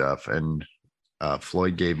soreness and stuff. And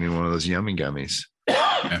Floyd gave me one of those yummy gummies.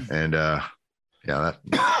 And that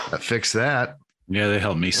fixed that. Yeah, they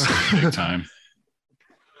helped me big time.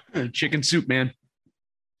 Chicken soup, man.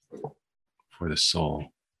 For the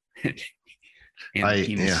soul.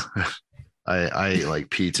 I like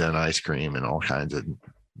pizza and ice cream and all kinds of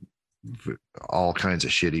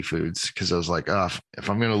shitty foods, because I was like, if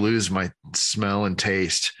I'm going to lose my smell and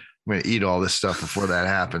taste, I'm going to eat all this stuff before that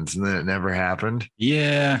happens. And then it never happened.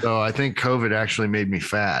 Yeah. So I think COVID actually made me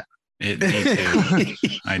fat. Me too.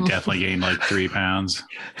 I definitely gained 3 pounds.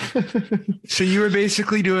 So you were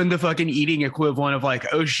basically doing the fucking eating equivalent of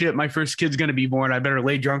oh shit, my first kid's going to be born. I better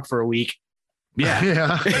lay drunk for a week.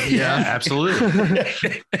 Yeah. Yeah, absolutely.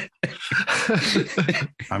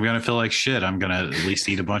 I'm going to feel like shit. I'm going to at least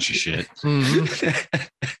eat a bunch of shit. Mm-hmm.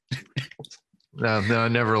 No, I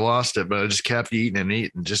never lost it, but I just kept eating and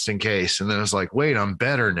eating just in case. And then I was like, wait, I'm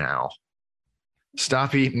better now.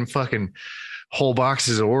 Stop eating fucking whole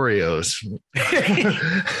boxes of Oreos.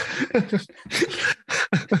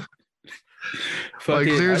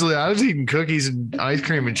 Seriously, I was eating cookies and ice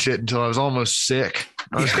cream and shit until I was almost sick.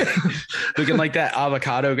 Looking like that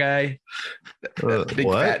avocado guy. Big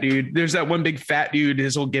fat dude. There's that one big fat dude.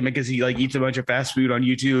 His whole gimmick is he eats a bunch of fast food on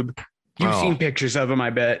YouTube. You've seen pictures of him,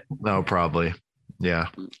 I bet. No, probably. Yeah.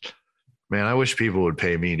 Man, I wish people would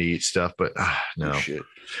pay me to eat stuff, but no. Oh, shit.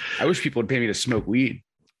 I wish people would pay me to smoke weed.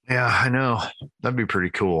 Yeah, I know. That'd be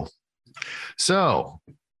pretty cool. So,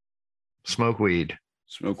 smoke weed.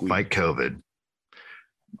 Fight COVID.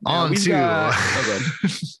 On to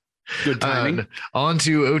good timing. On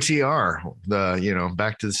to OTR.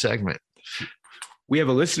 Back to the segment. We have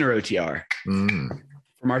a listener OTR from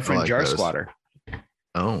our friend Jar those. Squatter.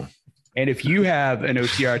 Oh, And if you have an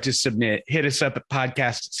OTR to submit, hit us up at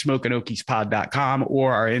podcast@smokingokiespod.com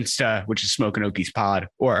or our Insta, which is Smoking Okies Pod,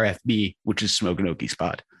 or our FB, which is Smoking Okies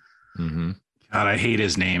Pod. Mm-hmm. God, I hate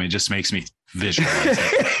his name. It just makes me visualize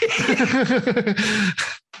it.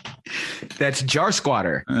 That's Jar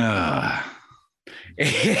Squatter.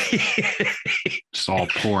 Just all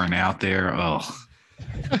pouring out there. Oh.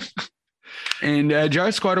 And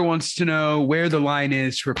Jar Squatter wants to know where the line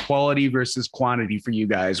is for quality versus quantity for you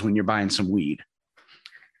guys when you're buying some weed.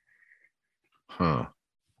 Huh.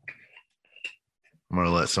 I'm going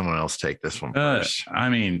to let someone else take this one first. I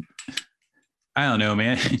mean, I don't know,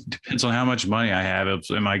 man. It depends on how much money I have.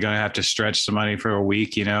 Am I going to have to stretch some money for a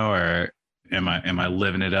week, or am I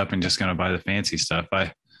living it up and just going to buy the fancy stuff?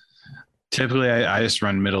 I just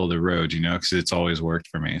run middle of the road, because it's always worked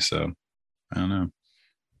for me. So I don't know.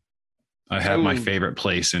 I have my favorite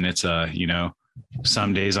place, and it's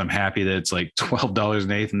some days I'm happy that it's like $12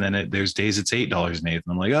 an eighth, and then there's days it's $8 an eighth,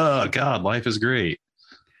 and I'm like, oh God, life is great.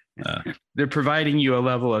 They're providing you a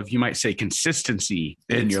level of, you might say, consistency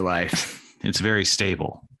in your life. It's very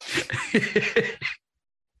stable.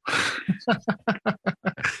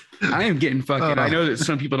 I am getting fucking. I know that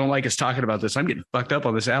some people don't like us talking about this. I'm getting fucked up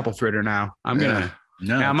on this apple fritter now. I'm gonna.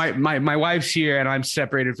 No. Now my wife's here, and I'm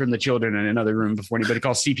separated from the children in another room before anybody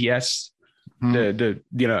calls CPS.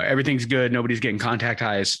 Everything's good. Nobody's getting contact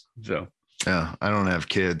highs. So yeah, I don't have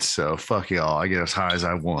kids, so fuck y'all. I get as high as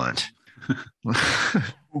I want.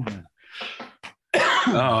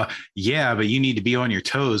 Yeah, but you need to be on your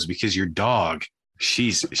toes because your dog,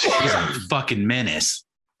 she's a fucking menace.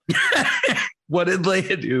 What did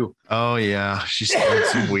Leia do? Oh yeah, she smoked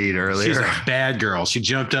some weed earlier. She's a bad girl. She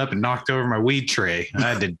jumped up and knocked over my weed tray. I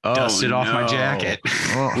had to dust it off my jacket.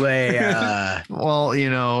 Well, Leia. Well,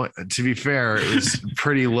 to be fair, it's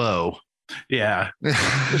pretty low. Yeah.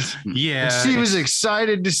 Yeah. She was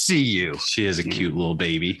excited to see you. She is a cute little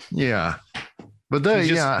baby. Yeah. But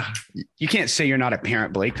you can't say you're not a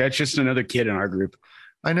parent, Blake. That's just another kid in our group.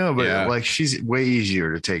 I know, but she's way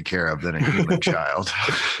easier to take care of than a human child.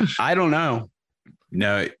 I don't know.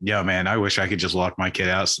 No, yeah, man. I wish I could just lock my kid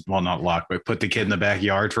out. Well, not lock, but put the kid in the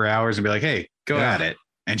backyard for hours and be like, hey, go at it.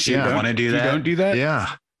 And she don't want to do that. You don't do that? Yeah.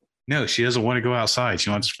 No, she doesn't want to go outside. She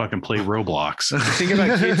wants to fucking play Roblox. The thing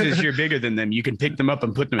about kids is you're bigger than them. You can pick them up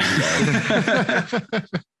and put them in the bag.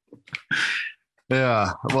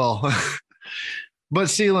 Yeah. Well, but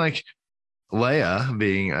see, like Leia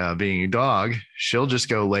being a dog, she'll just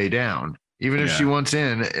go lay down. Even if she wants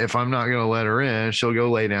in, if I'm not going to let her in, she'll go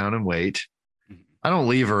lay down and wait. I don't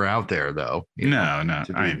leave her out there though. No.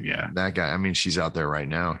 That guy. I mean, she's out there right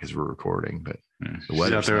now because we're recording, but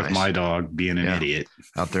she's out there with my dog being an idiot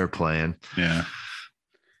out there playing. Yeah.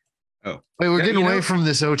 Oh, wait, we're getting away from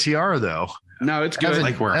this OTR though. No, it's good.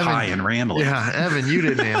 Evan, we're high and rambling. Yeah. Evan, you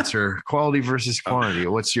didn't answer quality versus quantity.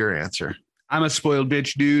 What's your answer? I'm a spoiled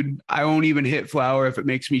bitch, dude. I won't even hit flour if it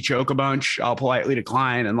makes me choke a bunch. I'll politely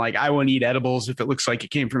decline. And I won't eat edibles if it looks like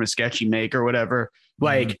it came from a sketchy make or whatever.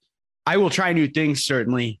 I will try new things,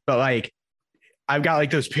 certainly. But I've got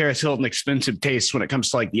those Paris Hilton expensive tastes when it comes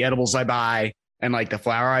to the edibles I buy and the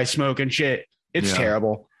flour I smoke and shit. It's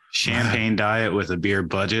terrible. Champagne diet with a beer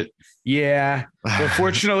budget. Yeah. But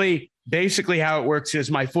fortunately, basically how it works is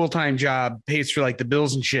my full-time job pays for the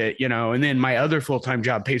bills and shit, and then my other full-time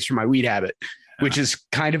job pays for my weed habit, which is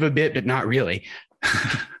kind of a bit, but not really.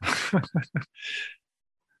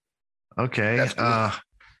 Okay.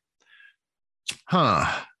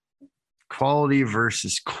 Quality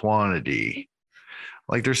versus quantity.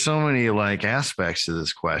 There's so many aspects to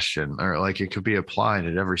this question, or it could be applied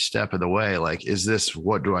at every step of the way. Is this,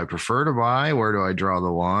 what do I prefer to buy? Where do I draw the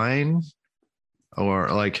line? Or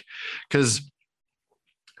because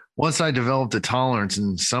once I developed a tolerance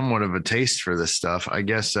and somewhat of a taste for this stuff, I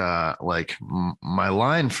guess my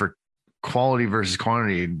line for quality versus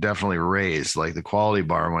quantity definitely raised. The quality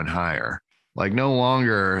bar went higher. No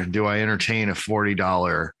longer do I entertain a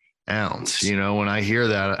 $40 ounce. When I hear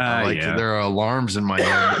that, there are alarms in my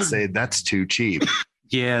head that say that's too cheap.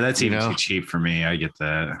 Yeah, that's even too cheap for me. I get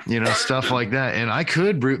that. Stuff like that. And I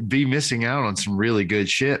could be missing out on some really good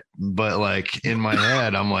shit, but in my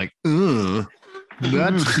head, I'm like,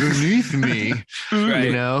 that's beneath me.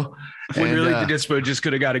 Right. When really the dispo just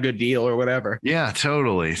could have got a good deal or whatever. Yeah,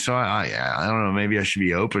 totally. So I don't know. Maybe I should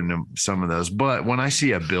be open to some of those. But when I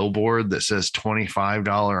see a billboard that says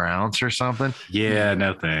 $25 ounce or something. Yeah,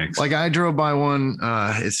 no thanks. I drove by one,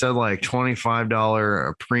 it said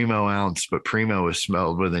 $25 primo ounce, but primo is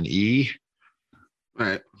spelled with an E.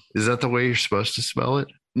 Right. Is that the way you're supposed to spell it?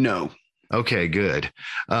 No. Okay, good.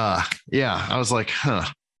 Yeah, I was like,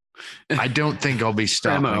 I don't think I'll be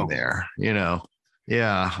stopping there,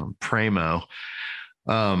 Yeah, Primo.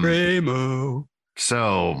 Primo.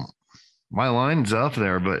 So my line's up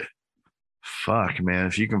there, but fuck, man,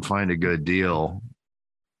 if you can find a good deal,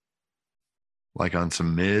 like on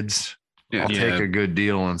some mids, Yeah. I'll take a good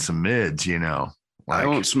deal on some mids, you know. I Like,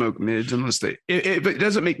 won't smoke mids unless if it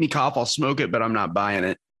doesn't make me cough, I'll smoke it, but I'm not buying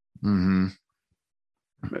it. I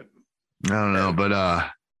don't know,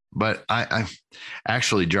 but I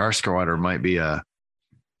actually Jar Squatter might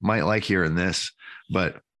like hearing this,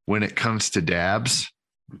 but when it comes to dabs,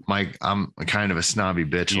 Mike, I'm kind of a snobby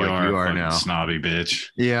bitch like you are now. Snobby bitch.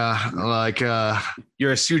 Yeah, like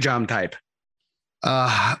You're a Sujam type.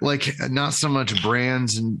 like not so much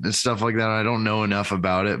brands and stuff like that. I don't know enough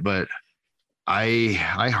about it, but I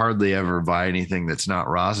hardly ever buy anything that's not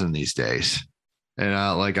rosin these days. And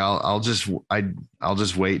I'll just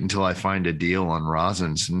wait until I find a deal on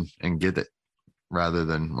rosins and get it, rather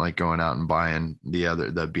than like going out and buying the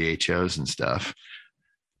BHOs and stuff.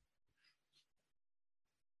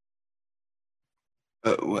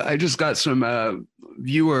 I just got some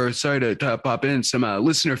listener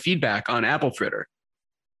feedback on apple fritter.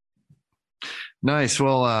 Nice.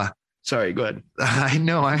 Well, Sorry, go ahead. I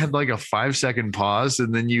know I had like a 5-second pause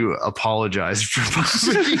and then you apologized for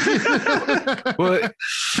pausing. Well,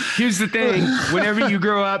 here's the thing. Whenever you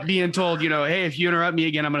grow up being told, hey, if you interrupt me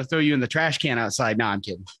again, I'm going to throw you in the trash can outside. No, I'm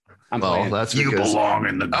kidding. That's You because belong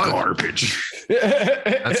in the garbage.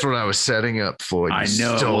 that's what I was setting up for. I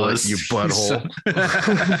know it stole was. you butthole.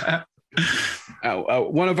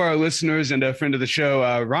 One of our listeners and a friend of the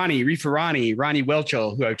show, Ronnie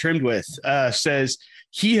Welchel, who I've trimmed with, says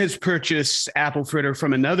he has purchased apple fritter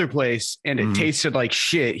from another place and it tasted like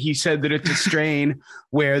shit. He said that it's a strain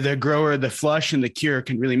where the grower, the flush and the cure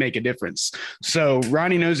can really make a difference. So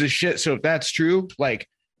Ronnie knows his shit. So if that's true, like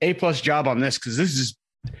A+ job on this, because this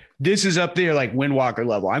is up there like Windwalker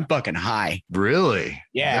level. I'm fucking high. Really?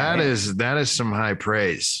 Yeah. That is some high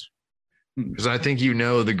praise. Because I think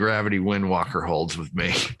the gravity Windwalker holds with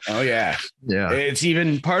me. Oh yeah. Yeah. It's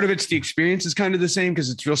even part of it's the experience is kind of the same because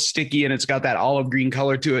it's real sticky and it's got that olive green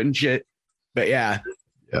color to it and shit. But yeah.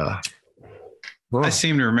 Yeah. I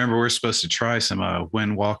seem to remember we're supposed to try some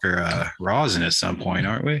Windwalker rosin at some point,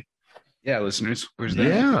 aren't we? Yeah, listeners. Where's that?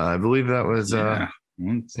 Yeah, I believe that was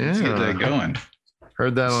Let's get that going.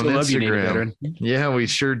 heard that on Still love you, Navy Instagram. veteran. Yeah, we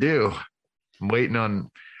sure do. I'm waiting on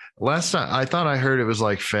last time. I thought I heard it was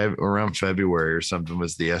like around February or something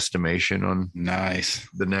was the estimation on Nice.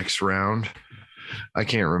 the next round. I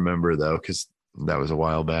can't remember though, because that was a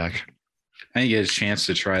while back. I didn't get a chance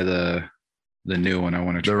to try the new one. I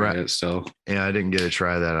want to try it still. Yeah, I didn't get to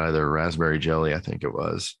try that either. Raspberry jelly, I think it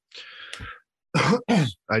was.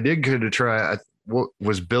 I did get to try. What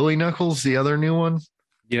was Billy Knuckles the other new one?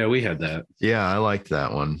 Yeah, we had that. Yeah, I liked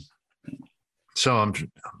that one. So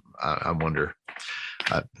I wonder.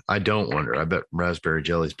 I don't wonder. I bet raspberry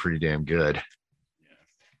jelly is pretty damn good.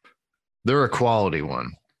 They're a quality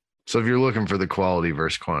one. So if you're looking for the quality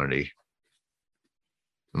versus quantity,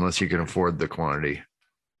 unless you can afford the quantity.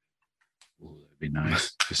 That'd be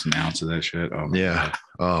nice. Just an ounce of that shit. Oh, Yeah. God.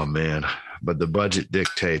 Oh man. But the budget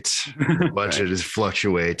dictates. The budget is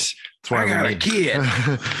fluctuates. That's why I got a kid.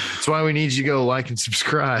 That's why we need you to go like and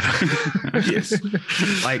subscribe. Yes.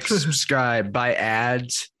 Like, subscribe, buy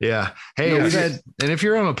ads. Yeah. Hey, and if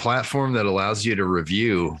you're on a platform that allows you to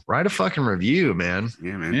review, write a fucking review, man.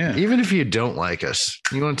 Yeah, man. Yeah. Even if you don't like us,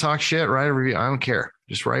 you want to talk shit, write a review. I don't care.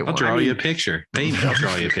 Just write I'll one. draw you a picture. Baby, I'll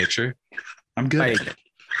draw you a picture. I'm good. Like,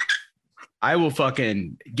 I will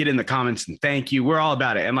fucking get in the comments and thank you. We're all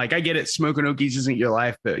about it. And like, I get it. Smoking Okies isn't your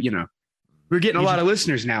life, but we're getting a lot of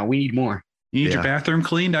listeners now. We need more. You need your bathroom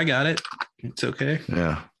cleaned? I got it. It's okay.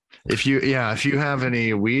 Yeah. If you have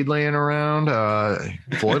any weed laying around,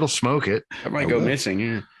 Floyd will smoke it. That might go missing.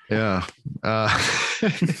 Yeah. Yeah.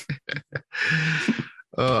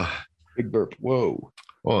 Big burp. Whoa.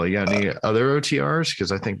 Well, you got any other OTRs?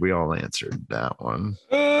 Because I think we all answered that one.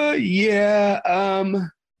 Yeah.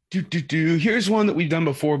 Here's one that we've done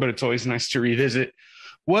before, but it's always nice to revisit.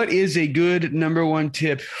 What is a good number one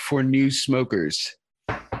tip for new smokers?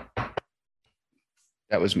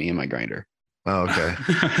 That was me and my grinder. Oh, okay.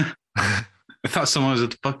 I thought someone was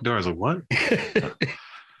at the fucking door. I was like, what?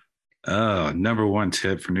 Oh, number one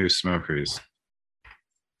tip for new smokers.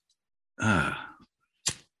 We're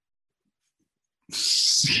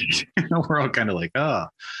all kind of like, oh.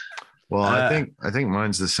 Well, I think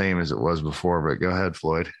mine's the same as it was before, but go ahead,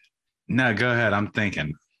 Floyd. No, go ahead. I'm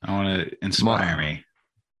thinking. I want to inspire me.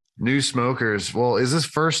 New smokers. Well, is this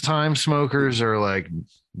first time smokers or like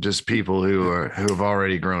just people who have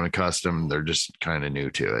already grown accustomed? They're just kind of new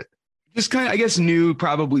to it. Just kind of, I guess new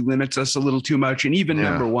probably limits us a little too much. And even Yeah.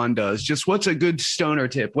 number one does. Just what's a good stoner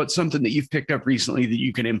tip? What's something that you've picked up recently that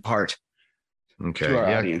you can impart Okay. to our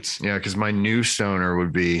Yeah. audience? Yeah. Because my new stoner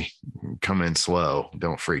would be come in slow.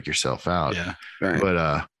 Don't freak yourself out. Yeah. Right.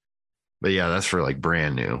 But yeah, that's for like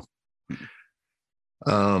brand new.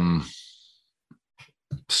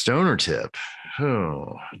 Stoner tip.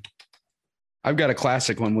 Oh, I've got a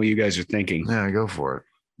classic one while you guys are thinking. yeah, go for it.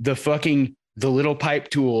 The little pipe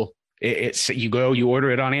tool. It's you order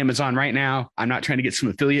it on Amazon right now. I'm not trying to get some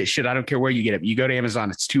affiliate shit. I don't care where you get it. You go to Amazon,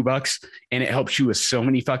 it's $2 and it helps you with so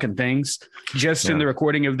many fucking things. Just in Yeah. the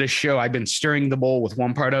recording of this show, I've been stirring the bowl with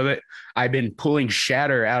one part of it. I've been pulling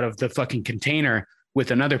shatter out of the fucking container with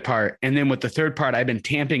another part. And then with the third part, I've been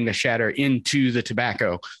tamping the shatter into the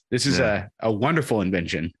tobacco. This is a wonderful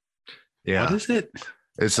invention. Yeah. What is it?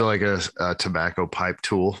 It's like a tobacco pipe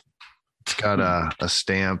tool. It's got a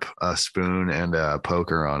stamp, a spoon, and a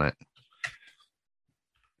poker on it.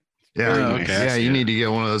 Yeah. Very nice. Yeah. You need to get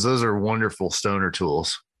one of those. Those are wonderful stoner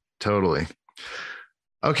tools. Totally.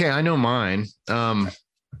 Okay. I know mine.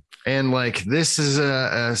 And like this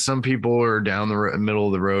is some people are down the middle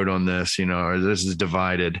of the road on this, or this is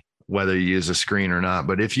divided whether you use a screen or not.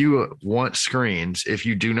 But if you want screens, if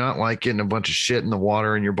you do not like getting a bunch of shit in the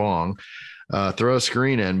water in your bong, throw a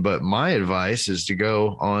screen in. But my advice is to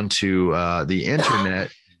go onto the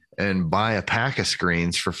internet and buy a pack of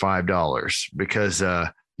screens for $5 because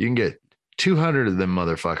you can get 200 of them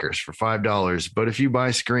motherfuckers for $5. But if you buy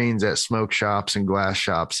screens at smoke shops and glass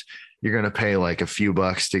shops, you're going to pay like a few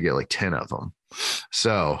bucks to get like 10 of them.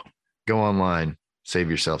 So go online, save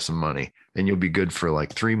yourself some money, and you'll be good for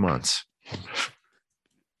like 3 months.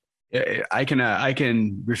 I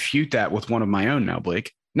can refute that with one of my own now,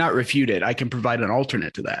 Blake. Not refute it. I can provide an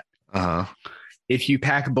alternate to that. Uh-huh. If you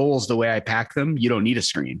pack bowls the way I pack them, you don't need a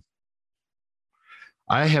screen.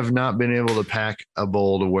 I have not been able to pack a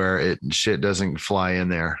bowl to where shit doesn't fly in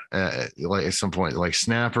there. Like at some point, like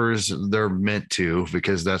snappers, they're meant to,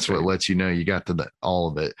 because that's what lets you know you got all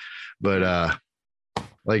of it. But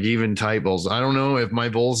like even tight bowls, I don't know if my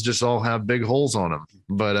bowls just all have big holes on them,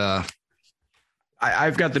 but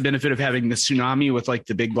I've got the benefit of having the Tsunami with like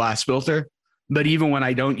the big glass filter. But even when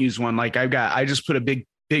I don't use one, like I just put a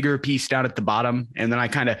bigger piece down at the bottom and then I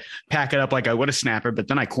kind of pack it up like I would a snapper, but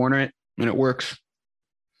then I corner it and it works.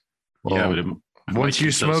 well, yeah, but it once might you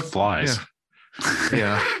get those smoke flies.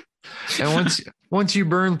 yeah. And once you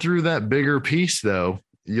burn through that bigger piece though,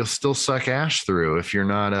 you'll still suck ash through if you're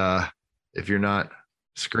not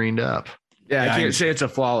screened up. Yeah, Yeah, I can't say it's a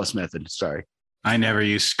flawless method. Sorry. I never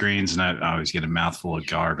use screens, and I always get a mouthful of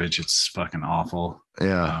garbage. It's fucking awful.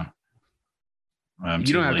 Yeah. I'm You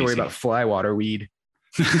too don't have to worry lazy. about fly water weed.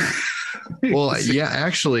 Well, yeah,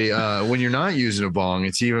 actually, when you're not using a bong,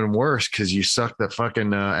 it's even worse because you suck that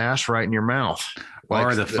fucking ash right in your mouth.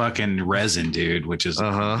 or the fucking resin, dude, which is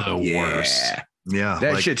Uh-huh. the worst. Yeah,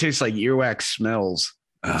 That like, shit tastes like earwax smells.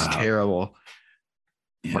 It's terrible.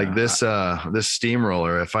 like this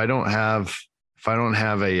steamroller. If I don't have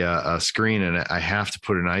a screen in it, I have to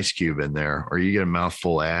put an ice cube in there, or you get a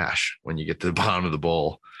mouthful of ash when you get to the bottom of the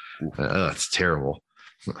bowl. It's terrible.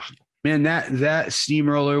 Man, that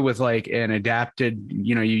steamroller with like an adapted,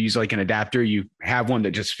 you use like an adapter, you have one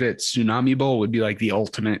that just fits. Tsunami bowl would be like the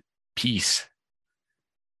ultimate piece.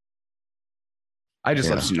 I just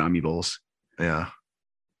love Tsunami bowls. Yeah.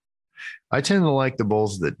 I tend to like the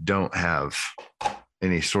bowls that don't have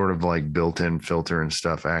any sort of like built-in filter and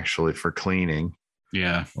stuff actually for cleaning.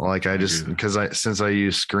 Yeah. Like I just, since I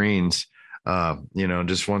use screens,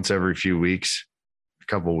 just once every few weeks, a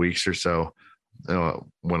couple of weeks or so,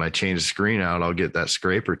 when I change the screen out, I'll get that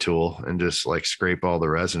scraper tool and just like scrape all the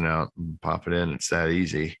resin out and pop it in. It's that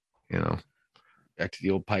easy, Back to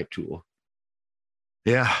the old pipe tool.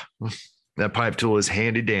 Yeah. That pipe tool is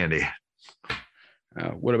handy dandy.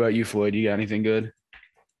 What about you, Floyd? You got anything good?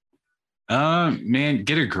 Man,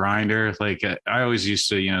 get a grinder. Like I always used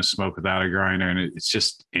to, smoke without a grinder, and it's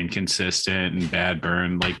just inconsistent and bad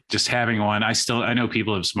burn. Like just having one, I know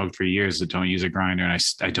people have smoked for years that don't use a grinder, and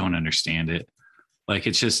I don't understand it. Like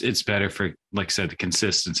it's better for, like I said, the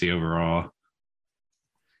consistency overall.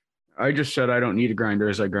 I just said I don't need a grinder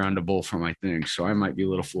as I ground a bowl for my thing, so I might be a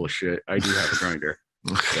little full of shit. I do have a grinder.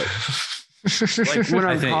 Like when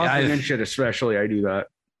I'm coughing and shit, especially, I do that.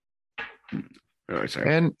 Oh,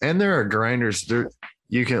 sorry. And there are grinders there.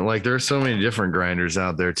 You can there's so many different grinders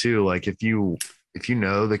out there too. Like if you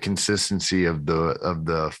know the consistency of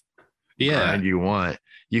the grind you want,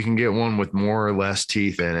 you can get one with more or less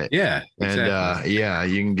teeth in it. Yeah. And exactly.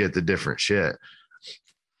 you can get the different shit.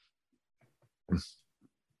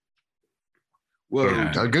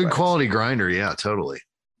 Well, A good quality grinder. Yeah, totally.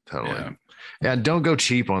 Totally. Yeah. Don't go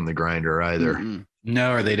cheap on the grinder either. Mm-mm.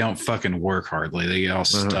 No, or they don't fucking work hardly. They get all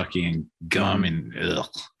stucky and gum and ugh.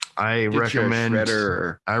 I Get you a recommend shredder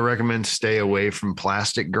or- I recommend stay away from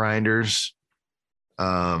plastic grinders.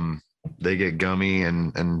 They get gummy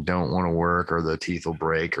and don't want to work, or the teeth will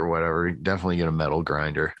break or whatever. Definitely get a metal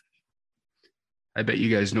grinder. I bet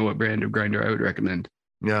you guys know what brand of grinder I would recommend.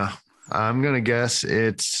 Yeah. I'm gonna guess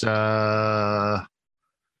it's I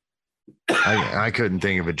couldn't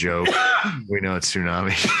think of a joke. We know it's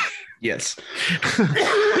Tsunami. Yes.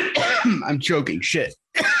 I'm choking shit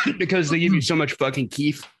because they give you so much fucking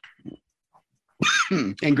keef.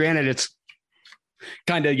 And granted, it's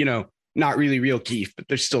kind of, not really real keef, but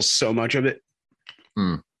there's still so much of it.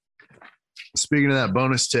 Speaking of that,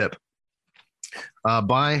 bonus tip: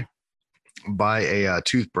 buy a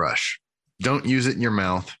toothbrush. Don't use it in your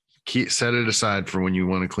mouth. Set it aside for when you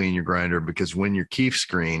want to clean your grinder, because when your keef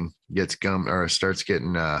screen gets gum or starts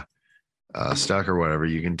getting stuck or whatever,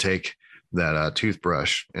 you can take that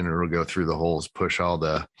toothbrush and it'll go through the holes, push all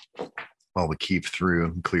the keef through,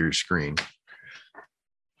 and clear your screen.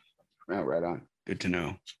 Oh, right on. Good to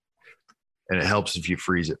know. And it helps if you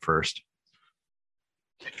freeze it first.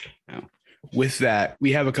 With that,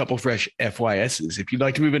 we have a couple fresh FYSs. If you'd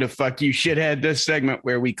like to move into Fuck You Shithead, this segment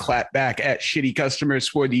where we clap back at shitty customers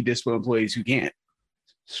for the Dispo employees who can't.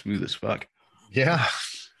 Smooth as fuck. Yeah.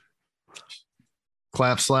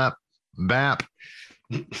 Clap, slap, bap.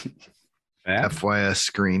 FYS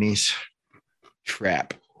screenies.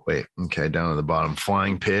 Trap. Wait, okay, down at the bottom.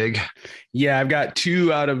 Flying Pig. Yeah, I've got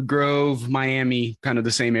 2 out of Grove, Miami, kind of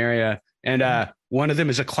the same area. And one of them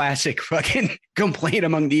is a classic fucking complaint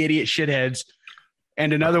among the idiot shitheads.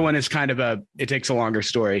 And another one is kind of it takes a longer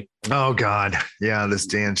story. Oh, God. Yeah, this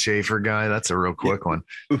Dan Schaefer guy. That's a real quick one.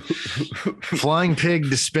 Flying Pig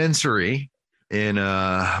Dispensary in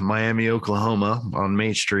Miami, Oklahoma on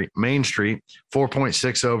Main Street,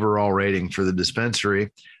 4.6 overall rating for the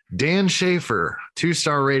dispensary. Dan Schaefer,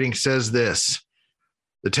 2-star rating, says this: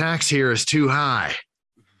 the tax here is too high.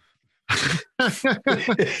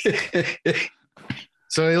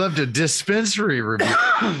 So he left a dispensary review.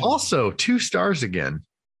 Also, 2 stars again.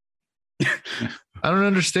 I don't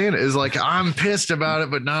understand it. It's like, I'm pissed about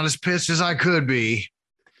it, but not as pissed as I could be.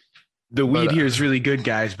 The weed here is really good,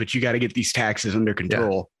 guys, but you got to get these taxes under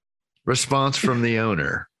control. Response from the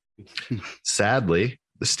owner: sadly,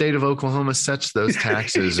 the state of Oklahoma sets those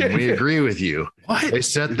taxes, and we agree with you. What? They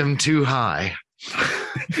set them too high.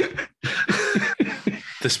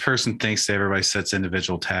 This person thinks that everybody sets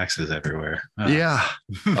individual taxes everywhere. Oh. Yeah.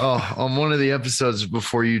 Oh, on one of the episodes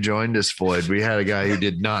before you joined us, Floyd, we had a guy who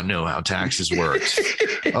did not know how taxes worked.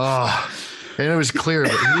 Oh, and it was clear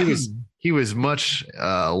that he was much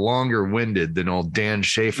longer winded than old Dan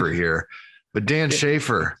Schaefer here. But Dan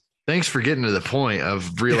Schaefer, thanks for getting to the point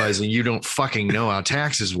of realizing you don't fucking know how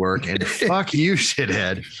taxes work, and fuck you,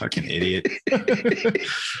 shithead. Fucking idiot.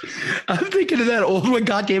 I'm thinking of that old one.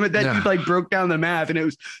 God damn it. That dude like broke down the math, and it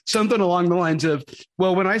was something along the lines of,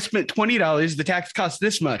 well, when I spent $20, the tax cost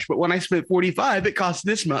this much, but when I spent $45, it cost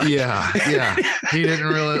this much. Yeah. Yeah. He didn't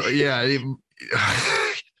really. Yeah.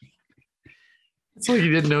 It's like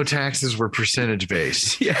he didn't know taxes were percentage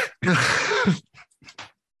based. Yeah.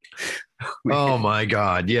 Oh my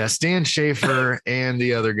God. Yes. Dan Schaefer and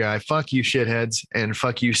the other guy. Fuck you, shitheads, and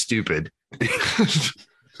fuck you, stupid.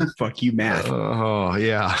 Fuck you, math. Oh,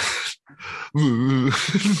 yeah.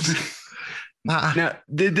 Now,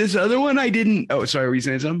 this other one I didn't. Oh, sorry. Were you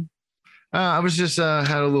saying something? I was just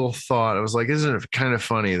had a little thought. I was like, isn't it kind of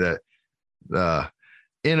funny that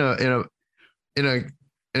in an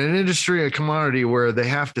industry, a commodity where they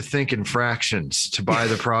have to think in fractions to buy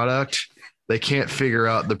the product, they can't figure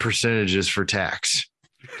out the percentages for tax.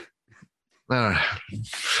 How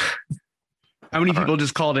many people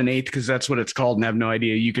just call it an eighth because that's what it's called and have no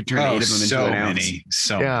idea you could turn 8 of them into an ounce?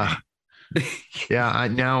 So yeah. Yeah.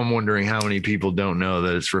 Now I'm wondering how many people don't know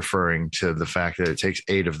that it's referring to the fact that it takes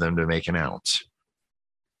 8 of them to make an ounce.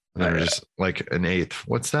 And they're just like an eighth.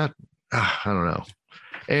 What's that? I don't know.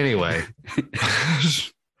 Anyway.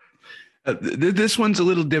 This one's a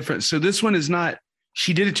little different. So this one is not,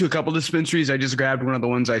 she did it to a couple dispensaries. I just grabbed one of the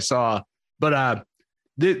ones I saw, but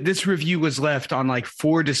this review was left on like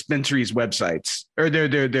 4 dispensaries websites, or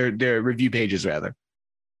their review pages rather.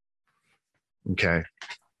 Okay.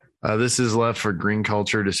 This is left for Green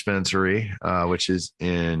Culture Dispensary, which is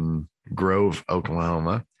in Grove,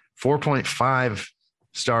 Oklahoma. 4.5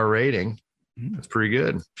 star rating. That's pretty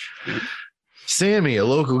good. Sammy, a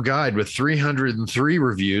local guide with 303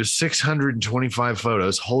 reviews, 625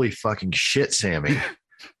 photos. Holy fucking shit, Sammy.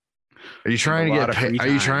 Are you trying to get paid? Are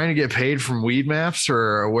you trying to get paid from Weed Maps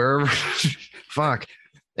or wherever? Fuck.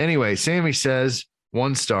 Anyway, Sammy says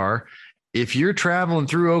 1 star. If you're traveling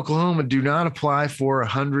through Oklahoma, do not apply for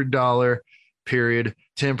 $100 period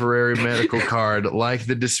temporary medical card like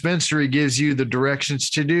the dispensary gives you the directions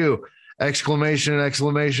to do. Exclamation,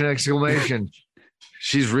 exclamation, exclamation.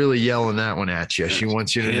 She's really yelling that one at you. She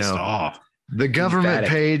wants you to know. Off. The government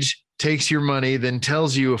page takes your money, then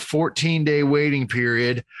tells you a 14-day waiting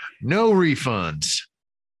period, no refunds.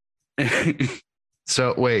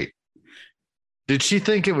 So wait, did she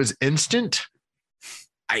think it was instant?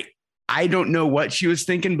 I don't know what she was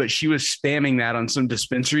thinking, but she was spamming that on some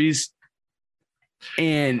dispensaries.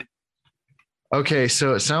 And okay,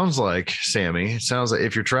 so it sounds like, Sammy,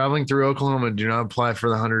 if you're traveling through Oklahoma, do not apply for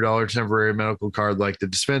the $100 temporary medical card like the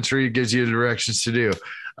dispensary gives you the directions to do.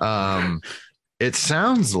 It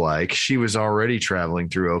sounds like she was already traveling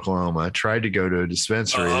through Oklahoma, tried to go to a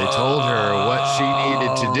dispensary. They told her what she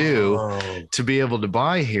needed to do to be able to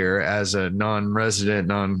buy here as a non-resident,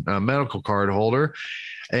 non-medical card holder.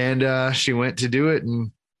 And she went to do it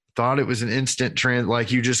and thought it was an instant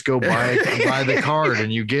like you just go buy the card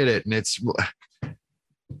and you get it. And it's,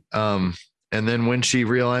 and then when she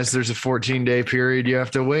realized there's a 14-day period you have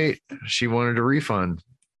to wait, she wanted a refund.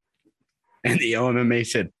 And the OMMA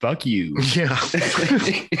said, fuck you. Yeah.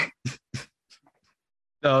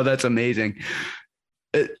 Oh, that's amazing.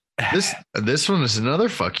 This one is another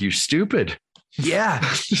fuck you, stupid. Yeah.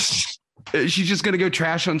 She's just going to go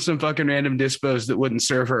trash on some fucking random dispos that wouldn't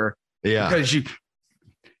serve her. Yeah. Because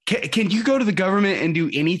can you go to the government and do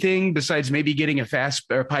anything besides maybe getting a fast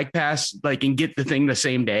or Pike Pass, like, and get the thing the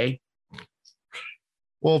same day?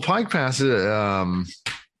 Well, Pike Pass,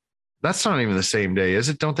 that's not even the same day, is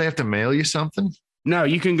it? Don't they have to mail you something? No,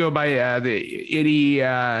 you can go by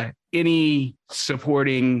any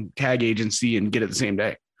supporting tag agency and get it the same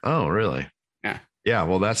day. Oh, really? Yeah. Yeah.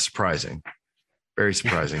 Well, that's surprising. Very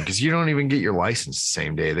surprising, because you don't even get your license the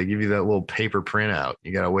same day. They give you that little paper printout.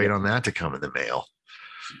 You got to wait on that to come in the mail.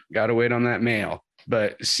 Got to wait on that mail.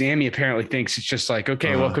 But Sammy apparently thinks it's just like,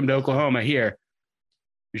 okay, welcome to Oklahoma. Here's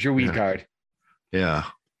your weed card. Yeah.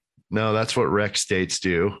 No, that's what rec states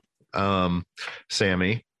do.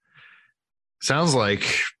 Sammy, sounds like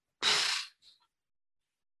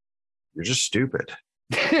you're just stupid.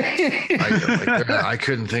 I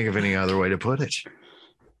couldn't think of any other way to put it.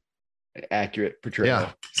 Accurate portrayal.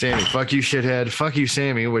 Yeah. Sammy, fuck you, shithead. Fuck you,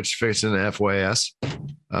 Sammy, which fits in the FYS.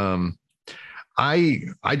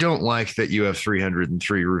 I don't like that you have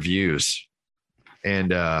 303 reviews,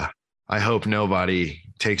 and I hope nobody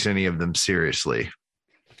takes any of them seriously.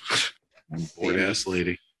 Bored ass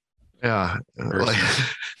lady. Yeah.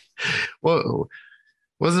 Well,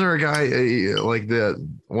 wasn't there a guy like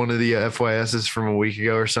one of the FYSs from a week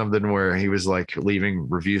ago or something where he was like leaving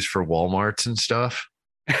reviews for Walmarts and stuff?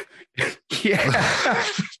 Yeah.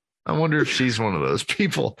 I wonder if she's one of those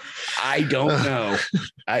people. I don't know.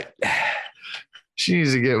 She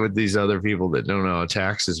needs to get with these other people that don't know how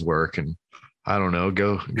taxes work, and I don't know,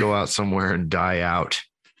 go out somewhere and die out.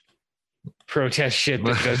 Protest shit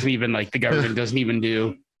that doesn't even, like, the government doesn't even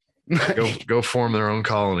do. Go form their own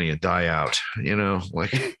colony and die out,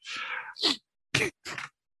 like.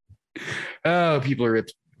 Oh, people are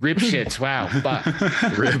rip shits. Wow. Fuck.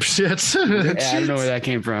 Rip shits. I don't know where that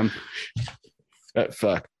came from. But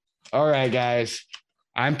fuck. All right, guys.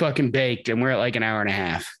 I'm fucking baked, and we're at like an hour and a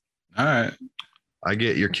half. All right. I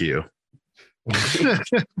get your cue.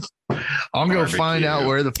 I'll go find out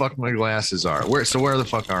where the fuck my glasses are. Where the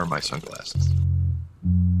fuck are my sunglasses?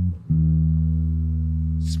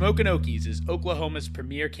 Smokin' Okies is Oklahoma's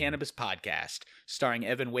premier cannabis podcast, starring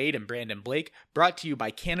Evan Wade and Brandon Blake, brought to you by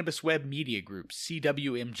Cannabis Web Media Group,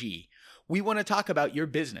 CWMG. We want to talk about your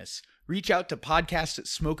business. Reach out to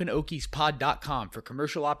podcast@smokinokiespod.com for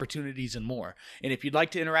commercial opportunities and more. And if you'd like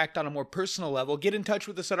to interact on a more personal level, get in touch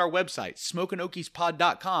with us at our website,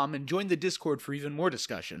 smokinokiespod.com, and join the Discord for even more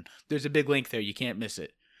discussion. There's a big link there. You can't miss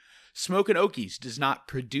it. Smokin' Okies does not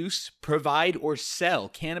produce, provide, or sell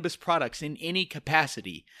cannabis products in any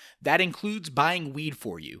capacity. That includes buying weed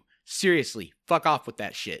for you. Seriously, fuck off with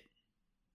that shit.